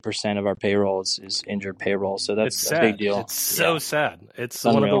 90% of our payroll is injured payroll. So that's a big deal. It's so sad. It's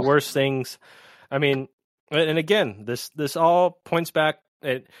unreal. One of the worst things. I mean, and again, this all points back.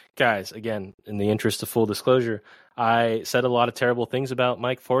 Guys, again, in the interest of full disclosure, I said a lot of terrible things about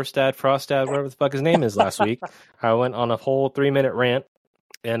Mike Frostad, whatever the fuck his name is, last week. I went on a whole 3-minute rant,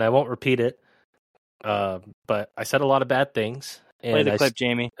 and I won't repeat it. But I said a lot of bad things. And play the clip,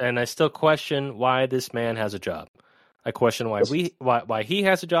 Jamie. And I still question why this man has a job. I question why he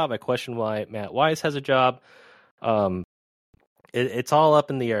has a job. I question why Matt Weiss has a job. It's all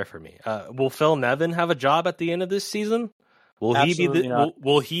up in the air for me. Will Phil Nevin have a job at the end of this season? Will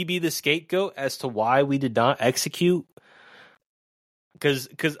he be the scapegoat as to why we did not execute?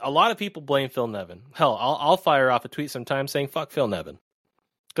 Because a lot of people blame Phil Nevin. Hell, I'll fire off a tweet sometime saying fuck Phil Nevin,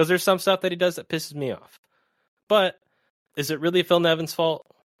 because there's some stuff that he does that pisses me off. But is it really Phil Nevin's fault?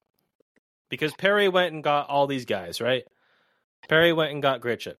 Because Perry went and got all these guys, right? Perry went and got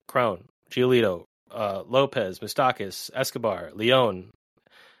Grichuk, Crone, Giolito, Lopez, Moustakas, Escobar, Leon.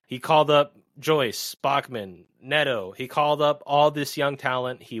 He called up Joyce, Bachman, Neto. He called up all this young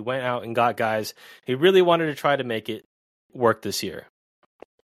talent. He went out and got guys. He really wanted to try to make it work this year.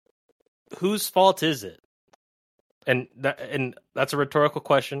 Whose fault is it? And that's a rhetorical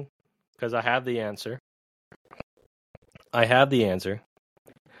question, because I have the answer. Guys,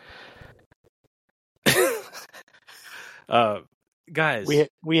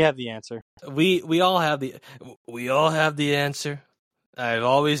 we have the answer. We all have the answer. I've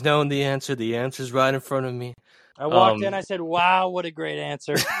always known the answer. The answer's right in front of me. I walked in, I said, wow, what a great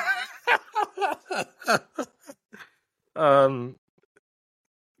answer.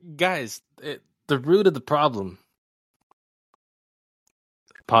 Guys, the root of the problem.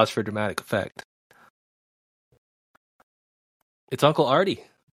 Pause for dramatic effect. It's Uncle Artie.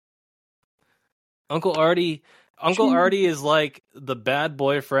 Uncle Artie is like the bad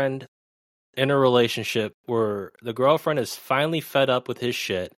boyfriend in a relationship where the girlfriend is finally fed up with his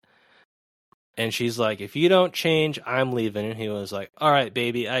shit. And she's like, if you don't change, I'm leaving. And he was like, all right,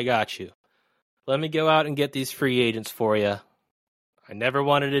 baby, I got you. Let me go out and get these free agents for you. I never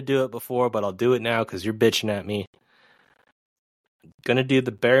wanted to do it before, but I'll do it now because you're bitching at me. Gonna do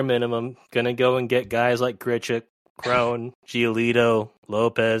the bare minimum. Gonna go and get guys like Grichuk, Crone, Giolito,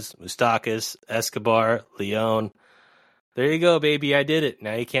 Lopez, Moustakas, Escobar, Leon. There you go, baby. I did it.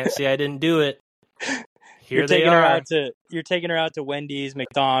 Now you can't say I didn't do it. Here they are. You're taking her out to Wendy's,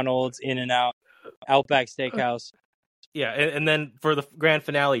 McDonald's, In-N-Out, Outback Steakhouse. Yeah, and then for the grand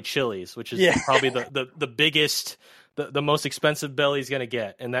finale, Chili's, which is probably the biggest the most expensive belly he's gonna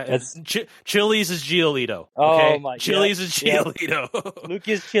get, and that That's- is Chili's is Giolito. Oh, Okay, my- Chili's yep, is yep. Giolito.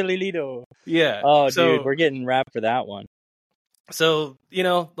 Lucas Chililito. Yeah. Oh, so, dude, we're getting wrapped for that one. So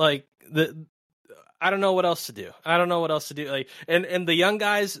like I don't know what else to do. Like, and the young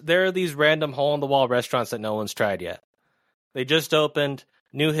guys, there are these random hole in the wall restaurants that no one's tried yet. They just opened,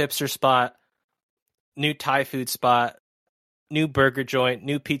 new hipster spot, new Thai food spot, new burger joint,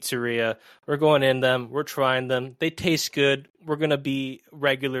 new pizzeria. We're going in them. We're trying them. They taste good. We're gonna be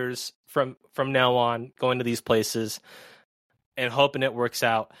regulars from now on, going to these places and hoping it works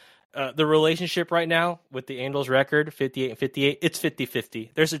out. The relationship right now with the Angels record, 58 and 58, it's 50-50.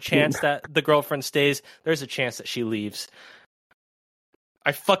 There's a chance that the girlfriend stays. There's a chance that she leaves.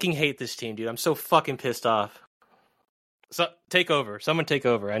 I fucking hate this team, dude. I'm so fucking pissed off. So take over. Someone take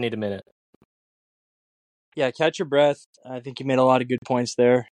over. I need a minute. Yeah, catch your breath. I think you made a lot of good points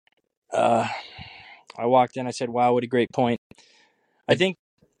there. I walked in, I said, wow, what a great point. I think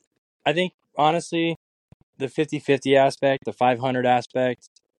honestly, the 50-50 aspect, the 500 aspect,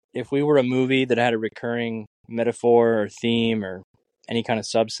 if we were a movie that had a recurring metaphor or theme or any kind of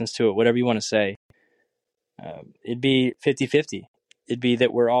substance to it, whatever you want to say, it'd be 50-50. It'd be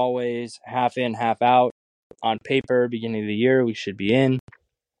that we're always half in, half out. On paper, beginning of the year, we should be in.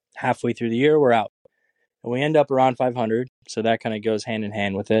 Halfway through the year, we're out. And we end up around 500, so that kind of goes hand in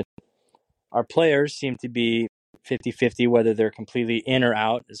hand with it. Our players seem to be 50-50, whether they're completely in or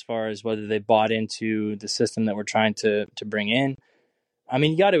out, as far as whether they bought into the system that we're trying to bring in. I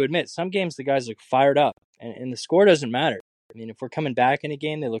mean, you got to admit, some games the guys look fired up, and the score doesn't matter. I mean, if we're coming back in a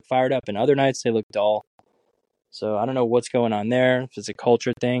game, they look fired up, and other nights they look dull. So I don't know what's going on there, if it's a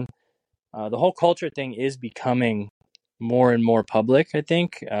culture thing. The whole culture thing is becoming more and more public, I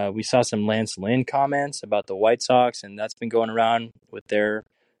think. We saw some Lance Lynn comments about the White Sox, and that's been going around with their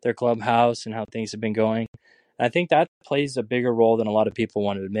clubhouse and how things have been going. And I think that plays a bigger role than a lot of people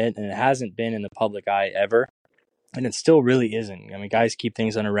want to admit, and it hasn't been in the public eye ever. And it still really isn't. I mean, guys keep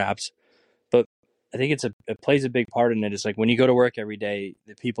things under wraps, but I think it plays a big part in it. It's like when you go to work every day,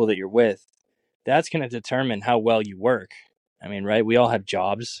 the people that you're with, that's going to determine how well you work. I mean, right? We all have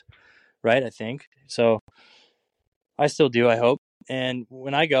jobs, right? I think. So I still do, I hope. And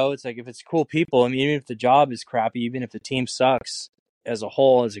when I go, it's like if it's cool people, I mean, even if the job is crappy, even if the team sucks as a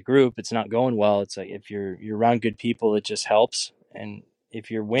whole, as a group, it's not going well. It's like if you're around good people, it just helps. And if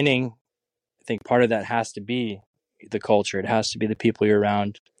you're winning, I think part of that has to be the culture. It has to be the people you're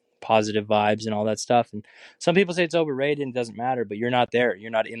around, positive vibes and all that stuff. And some people say it's overrated and it doesn't matter, but you're not there. You're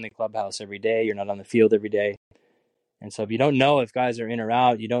not in the clubhouse every day. You're not on the field every day. And so if you don't know if guys are in or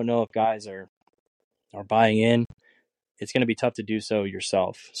out, you don't know if guys are buying in, it's going to be tough to do so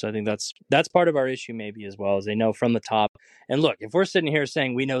yourself. So I think that's part of our issue maybe as well, as they know from the top. And look, if we're sitting here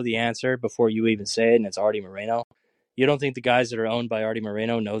saying we know the answer before you even say it and it's Artie Moreno, you don't think the guys that are owned by Artie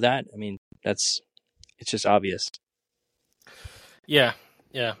Moreno know that? I mean, it's just obvious. Yeah.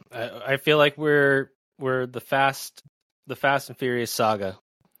 I feel like we're the Fast and Furious saga.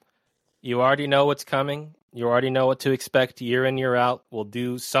 You already know what's coming. You already know what to expect year in, year out. We'll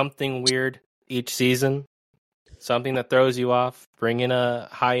do something weird each season, something that throws you off. Bring in a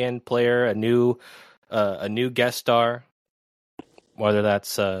high-end player, a new guest star, whether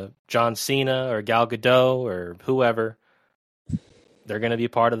that's John Cena or Gal Gadot or whoever. They're going to be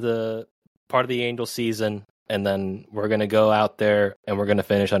part of the Angel season, and then we're going to go out there and we're going to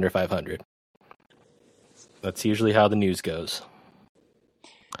finish under 500. That's usually how the news goes.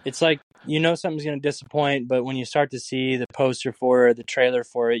 It's like, something's going to disappoint, but when you start to see the poster for it, the trailer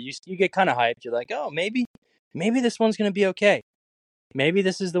for it, you get kind of hyped. You're like, oh, maybe this one's going to be okay. Maybe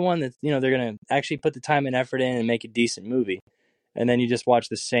this is the one that, they're going to actually put the time and effort in and make a decent movie. And then you just watch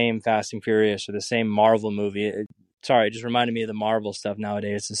the same Fast and Furious or the same Marvel movie. It just reminded me of the Marvel stuff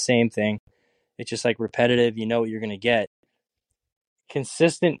nowadays. It's the same thing. It's just like repetitive. You know what you're going to get.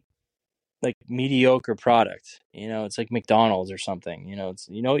 Consistent, like mediocre product. It's like McDonald's or something. It's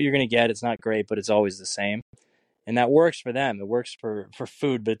what you're going to get. It's not great, but it's always the same. And that works for them. It works for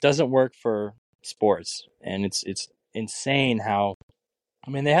food, but it doesn't work for sports. And it's insane how,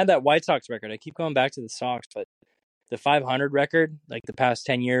 they had that White Sox record. I keep going back to the Sox, but the 500 record, like the past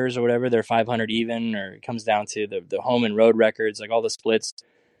 10 years or whatever, they're 500 even, or it comes down to the home and road records, like all the splits.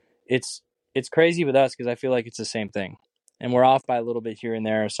 It's crazy with us because I feel like it's the same thing. And we're off by a little bit here and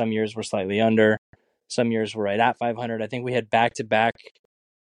there. Some years we're slightly under. Some years we're right at 500. I think we had back-to-back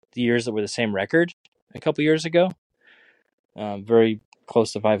the years that were the same record a couple years ago. Very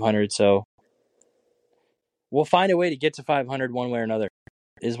close to 500. So we'll find a way to get to 500 one way or another,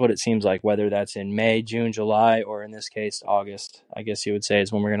 is what it seems like, whether that's in May, June, July, or in this case, August, I guess you would say,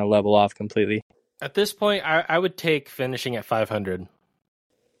 is when we're going to level off completely. At this point, I would take finishing at 500.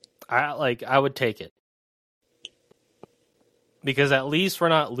 I would take it. Because at least we're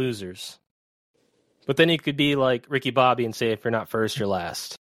not losers. But then you could be like Ricky Bobby and say if you're not first, you're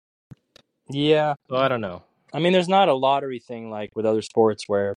last. Yeah. Well, I don't know. I mean, there's not a lottery thing like with other sports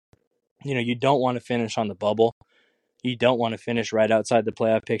where, you don't want to finish on the bubble. You don't want to finish right outside the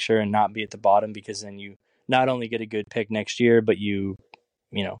playoff picture and not be at the bottom, because then you not only get a good pick next year, but you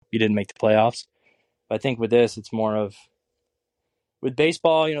didn't make the playoffs. But I think with this, it's more of, with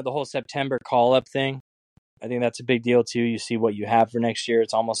baseball, the whole September call-up thing, I think that's a big deal too. You see what you have for next year.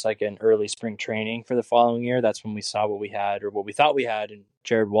 It's almost like an early spring training for the following year. That's when we saw what we had, or what we thought we had, in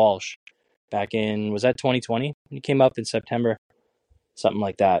Jared Walsh back in, was that 2020? When he came up in September? Something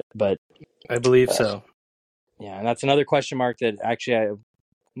like that. But I believe so. yeah, and that's another question mark that actually I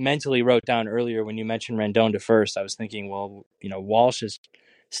mentally wrote down earlier when you mentioned Rendon to first. I was thinking, well, Walsh is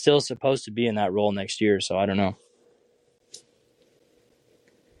still supposed to be in that role next year, so I don't know.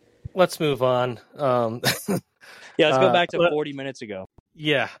 Let's move on. Yeah, let's go back to 40 minutes ago.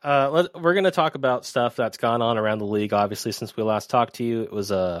 Yeah, we're going to talk about stuff that's gone on around the league. Obviously, since we last talked to you, it was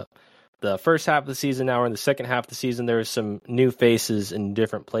the first half of the season. Now we're in the second half of the season. There's some new faces in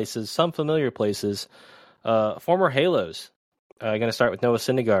different places, some familiar places. Former Halos. Going to start with Noah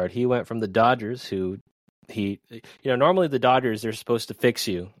Syndergaard. He went from the Dodgers, normally the Dodgers, they're supposed to fix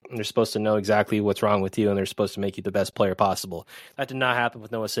you. They're supposed to know exactly what's wrong with you, and they're supposed to make you the best player possible. That did not happen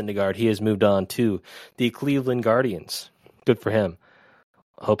with Noah Syndergaard. He has moved on to the Cleveland Guardians. Good for him.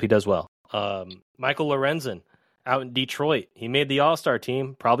 Hope he does well. Michael Lorenzen out in Detroit. He made the All-Star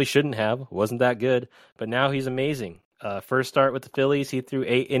team. Probably shouldn't have. Wasn't that good. But now he's amazing. First start with the Phillies, he threw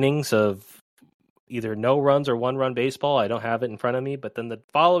 8 innings of either no runs or 1-run baseball. I don't have it in front of me. But then the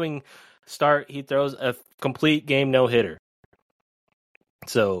following start, he throws a complete game no-hitter.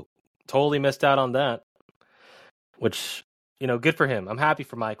 So totally missed out on that. Which, good for him. I'm happy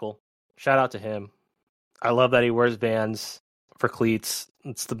for Michael. Shout out to him. I love that he wears Vans for cleats.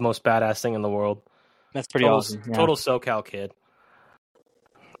 It's the most badass thing in the world. That's pretty awesome. Yeah. Total SoCal kid.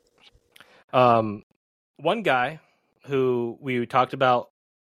 One guy who we talked about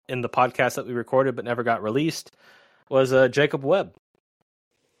in the podcast that we recorded but never got released was Jacob Webb.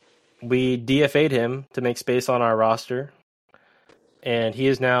 We DFA'd him to make space on our roster, and he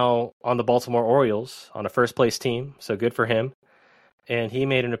is now on the Baltimore Orioles on a first-place team, so good for him. And he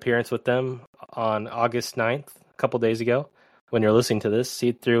made an appearance with them on August 9th, a couple days ago. When you're listening to this,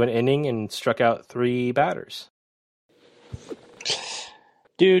 he threw an inning and struck out 3 batters.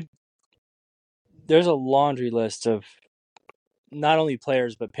 Dude, there's a laundry list of not only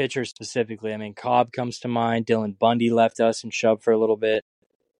players, but pitchers specifically. I mean, Cobb comes to mind. Dylan Bundy left us and shoved for a little bit.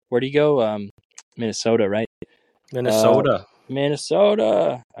 Where'd he go? Minnesota, right? Minnesota.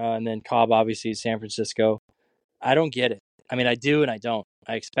 And then Cobb, obviously, San Francisco. I don't get it. I mean, I do and I don't.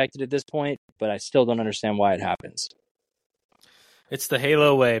 I expect it at this point, but I still don't understand why it happens. It's the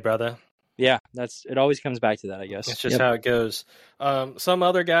Halo way, brother. Yeah, it always comes back to that, I guess. It's just how it goes. Some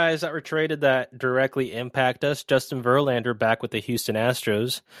other guys that were traded that directly impact us. Justin Verlander back with the Houston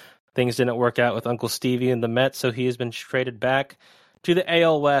Astros. Things didn't work out with Uncle Stevie and the Mets, so he has been traded back to the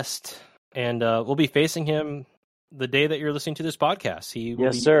AL West, and we'll be facing him the day that you're listening to this podcast. He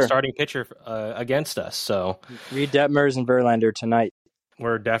will be the starting pitcher against us. So Reed Detmers and Verlander tonight.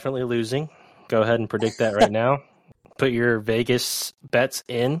 We're definitely losing. Go ahead and predict that right now. Put your Vegas bets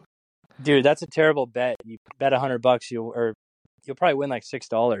in. Dude, that's a terrible bet. You bet $100, you'll probably win like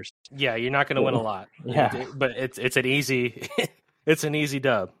 $6. Yeah, you're not going to win a lot. Yeah, but it's an easy it's an easy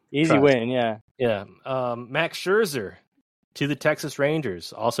dub. Easy win. Yeah. Max Scherzer to the Texas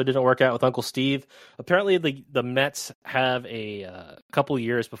Rangers. Also didn't work out with Uncle Steve. Apparently the Mets have a couple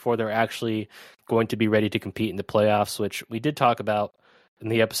years before they're actually going to be ready to compete in the playoffs, which we did talk about in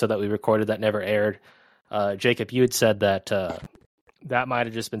the episode that we recorded that never aired. Jacob, you had said that that might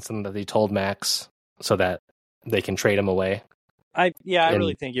have just been something that they told Max so that they can trade him away. I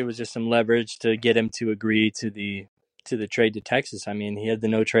really think it was just some leverage to get him to agree to the trade to Texas. I mean, he had the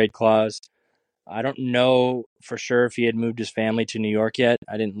no trade clause. I don't know for sure if he had moved his family to New York yet.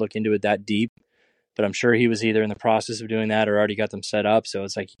 I didn't look into it that deep, but I'm sure he was either in the process of doing that or already got them set up. So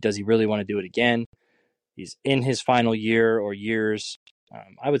it's like, does he really want to do it again? He's in his final year or years.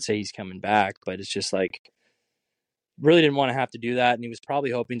 I would say he's coming back, but it's just like, really didn't want to have to do that. And he was probably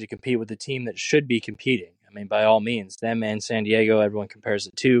hoping to compete with the team that should be competing. I mean, by all means, them and San Diego, everyone compares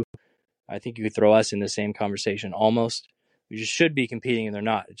the two. I think you could throw us in the same conversation almost. We just should be competing and they're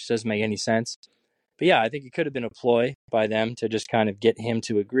not. It just doesn't make any sense. But yeah, I think it could have been a ploy by them to just kind of get him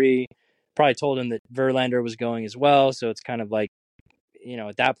to agree. Probably told him that Verlander was going as well. So it's kind of like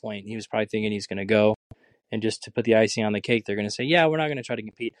at that point, he was probably thinking he's going to go. And just to put the icing on the cake, they're going to say, yeah, we're not going to try to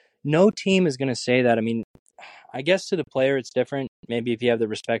compete. No team is going to say that. I mean, I guess to the player, it's different. Maybe if you have the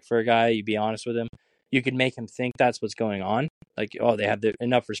respect for a guy, you be honest with him. You could make him think that's what's going on. Like, oh, they have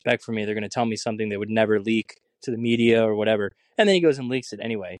enough respect for me. They're going to tell me something they would never leak to the media or whatever. And then he goes and leaks it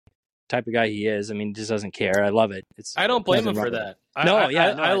anyway. Type of guy he is. I mean, just doesn't care. I love it. I don't blame him for that.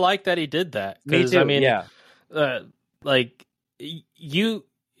 I like that he did that. Me too. I mean, yeah. Like if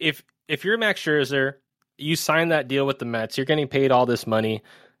you're Max Scherzer, you sign that deal with the Mets, you're getting paid all this money,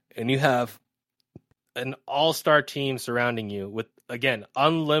 and you have an all-star team surrounding you with, again,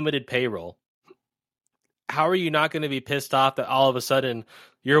 unlimited payroll. How are you not going to be pissed off that all of a sudden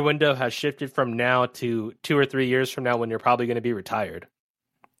your window has shifted from now to 2 or 3 years from now when you're probably going to be retired?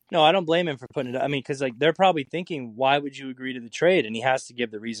 No, I don't blame him for putting it. I mean, because they're probably thinking, why would you agree to the trade? And he has to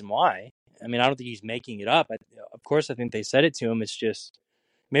give the reason why. I mean, I don't think he's making it up. Of course, I think they said it to him. It's just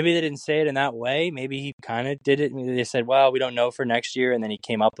maybe they didn't say it in that way. Maybe he kind of did it. Maybe they said, well, we don't know for next year. And then he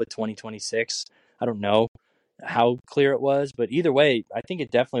came up with 2026. I don't know how clear it was. But either way, I think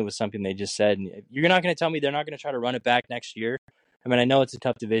it definitely was something they just said. And you're not going to tell me they're not going to try to run it back next year. I mean, I know it's a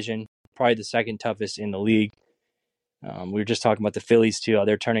tough division, probably the second toughest in the league. We were just talking about the Phillies, too, how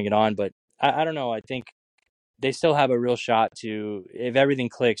they're turning it on. But I don't know. I think they still have a real shot to, if everything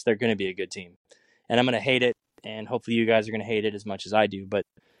clicks, they're going to be a good team. And I'm going to hate it. And hopefully you guys are going to hate it as much as I do. But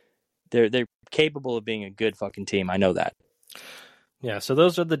they're capable of being a good fucking team. I know that. Yeah, so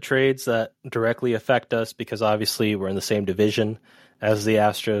those are the trades that directly affect us because obviously we're in the same division as the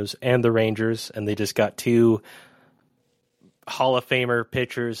Astros and the Rangers, and they just got 2 Hall of Famer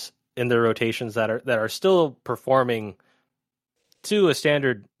pitchers in their rotations that are still performing to a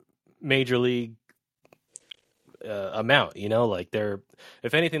standard major league amount. Like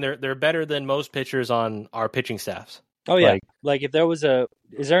if anything, they're better than most pitchers on our pitching staffs. Oh yeah, like if there was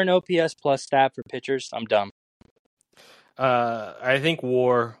is there an OPS plus stat for pitchers? I'm dumb. I think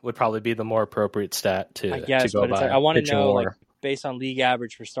WAR would probably be the more appropriate stat to go by. I want to know, like, based on league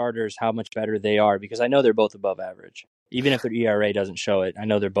average for starters, how much better they are, because I know they're both above average. Even if their ERA doesn't show it, I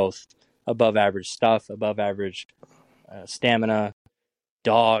know they're both above average stuff, above average stamina,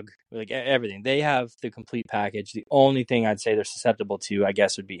 dog, like everything. They have the complete package. The only thing I'd say they're susceptible to, I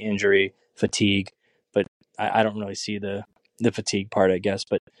guess, would be injury, fatigue. But I don't really see the fatigue part, I guess.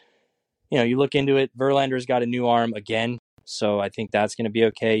 But, you look into it, Verlander's got a new arm again. So I think that's going to be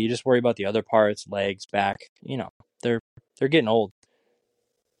okay. You just worry about the other parts, legs, back. They're getting old.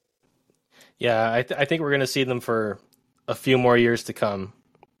 Yeah, I think we're going to see them for a few more years to come.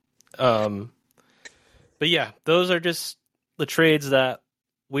 But yeah, those are just the trades that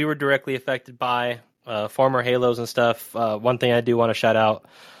we were directly affected by, former Halos and stuff. One thing I do want to shout out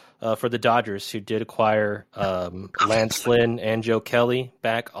for the Dodgers, who did acquire Lance Lynn and Joe Kelly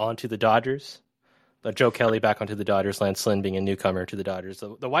back onto the Dodgers. Joe Kelly back onto the Dodgers, Lance Lynn being a newcomer to the Dodgers.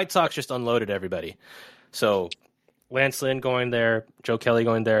 The White Sox just unloaded everybody. So Lance Lynn going there, Joe Kelly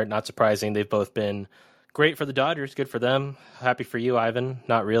going there, not surprising. They've both been great for the Dodgers. Good for them. Happy for you, Ivan.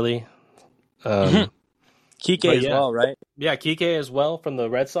 Not really. Kike as well, right? Yeah, Kike as well from the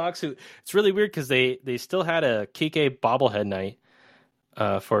Red Sox. Who it's really weird because they still had a Kike bobblehead night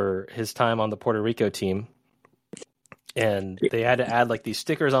for his time on the Puerto Rico team. And they had to add like these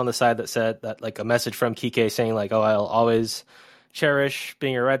stickers on the side that said that, like, a message from Kike saying like, "Oh, I'll always cherish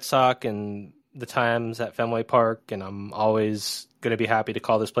being a Red Sox and the times at Fenway Park, and I'm always going to be happy to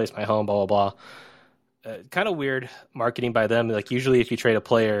call this place my home." Blah blah blah. Kind of weird marketing by them. Like, usually if you trade a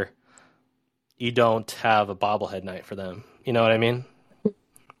player, you don't have a bobblehead night for them. You know what I mean?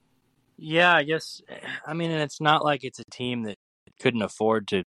 Yeah, I guess. I mean, and it's not like it's a team that couldn't afford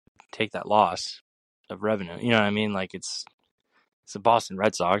to take that loss of revenue. You know what I mean? Like, it's the Boston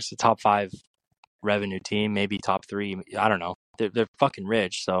Red Sox, the top 5 revenue team, maybe top 3. I don't know. They're fucking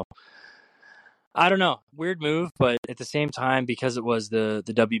rich, so I don't know. Weird move, but at the same time, because it was the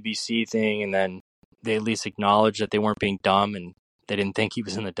WBC thing, and then they at least acknowledged that they weren't being dumb and they didn't think he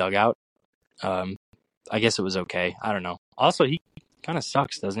was in the dugout. I guess it was okay. I don't know. Also, he kind of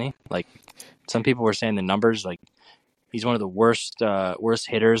sucks, doesn't he? Like, some people were saying the numbers, like, he's one of the worst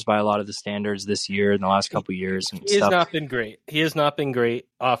hitters by a lot of the standards this year in the last couple of years. And he has not been great. He has not been great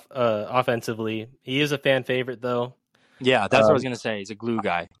offensively. He is a fan favorite, though. Yeah, that's what I was going to say. He's a glue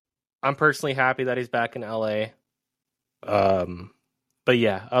guy. I'm personally happy that he's back in LA. But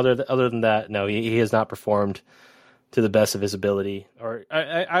yeah, other than that, no, he has not performed to the best of his ability. Or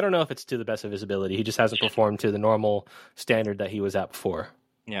I don't know if it's to the best of his ability. He just hasn't performed to the normal standard that he was at before.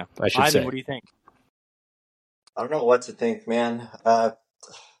 Yeah. I should say. What do you think? I don't know what to think, man. I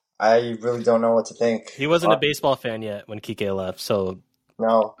really don't know what to think. He wasn't a baseball fan yet when Kike left, so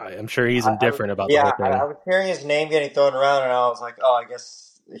No. I'm sure he's indifferent about the Yeah, whole thing. I was hearing his name getting thrown around, and I was like, oh, I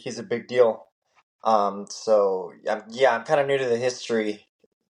guess he's a big deal. So I'm kind of new to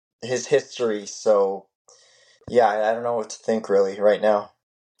his history. So yeah, I don't know what to think really right now.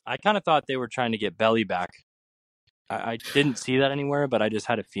 I kind of thought they were trying to get Belly back. I didn't see that anywhere, but I just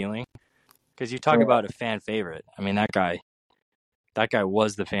had a feeling. Because you talk about a fan favorite. I mean, that guy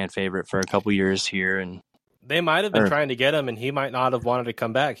was the fan favorite for a couple years here, and they might have been trying to get him, and he might not have wanted to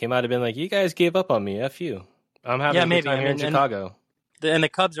come back. He might have been like, "You guys gave up on me. F you. I'm having a good time here in Chicago." And the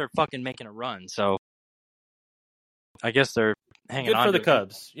Cubs are fucking making a run, so I guess they're hanging on. Good for the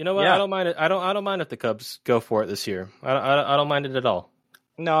Cubs. You know what? Yeah. I don't mind it. I don't mind if the Cubs go for it this year. I don't mind it at all.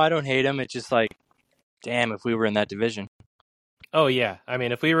 No, I don't hate them. It's just like, damn, if we were in that division. Oh yeah, I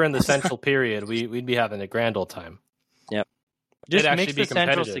mean, if we were in the Central period, we'd be having a grand old time. Yep. Just mix the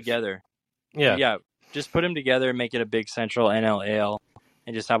Centrals together. Yeah. Just put them together and make it a big Central NL, AL,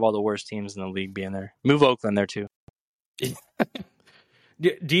 and just have all the worst teams in the league be in there. Move Oakland there too.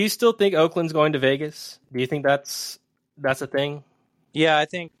 Do you still think Oakland's going to Vegas? Do you think that's a thing? Yeah, I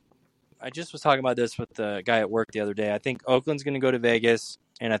think I just was talking about this with the guy at work the other day. I think Oakland's going to go to Vegas,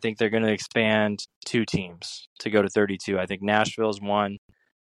 and I think they're going to expand 2 teams to go to 32. I think Nashville's one,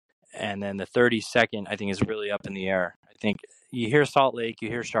 and then the 32nd I think is really up in the air. I think you hear Salt Lake, you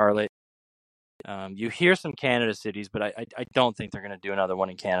hear Charlotte, you hear some Canada cities, but I don't think they're going to do another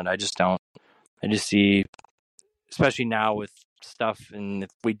one in Canada. I just don't. I just see, especially now with stuff, and if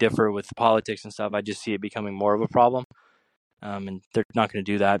we differ with politics and stuff, I just see it becoming more of a problem. And they're not going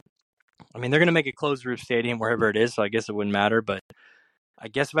to do that. I mean, they're going to make a closed roof stadium wherever it is, so I guess it wouldn't matter. But I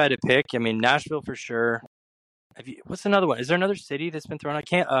guess if I had to pick, I mean, Nashville for sure. What's another one? Is there another city that's been thrown? I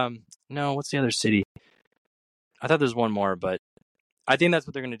can't. No. What's the other city? I thought there's one more, but I think that's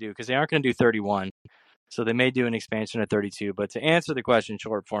what they're going to do because they aren't going to do 31. So they may do an expansion at 32. But to answer the question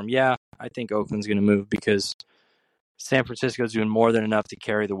short form, yeah, I think Oakland's going to move because San Francisco's doing more than enough to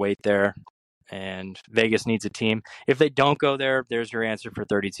carry the weight there. And Vegas needs a team. If they don't go there, there's your answer for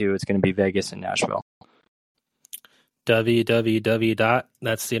 32. It's going to be Vegas and Nashville.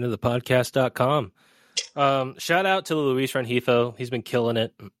 www.that'sthenofthepodcast.com. Shout out to Luis Rengifo. He's been killing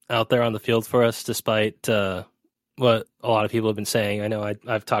it out there on the field for us, despite what a lot of people have been saying. I know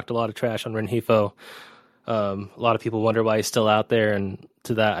I've talked a lot of trash on Rengifo. A lot of people wonder why he's still out there, and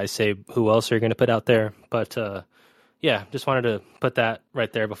to that I say, who else are you going to put out there? But yeah, just wanted to put that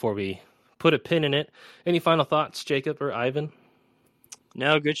right there before we put a pin in it. Any final thoughts, Jacob or Ivan?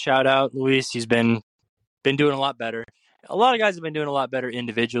 No, good shout out, Luis. He's been doing a lot better. A lot of guys have been doing a lot better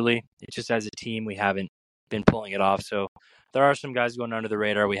individually. It's just as a team, we haven't been pulling it off. So there are some guys going under the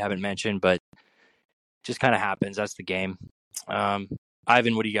radar we haven't mentioned, but it just kind of happens. That's the game.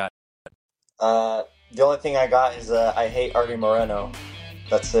 Ivan, what do you got? The only thing I got is I hate Artie Moreno.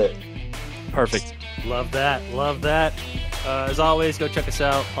 That's it. Perfect. Love that. As always, go check us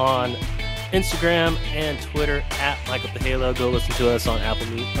out on Instagram and Twitter at Mike Up the Halo. Go listen to us on Apple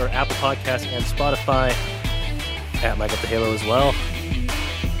Podcasts and Spotify at Mike Up the Halo as well.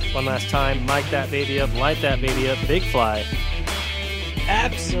 One last time, mic that baby up, light that baby up, big fly.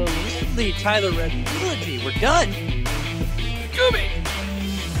 Absolutely, Tyler Reddick. We're done. Gooby!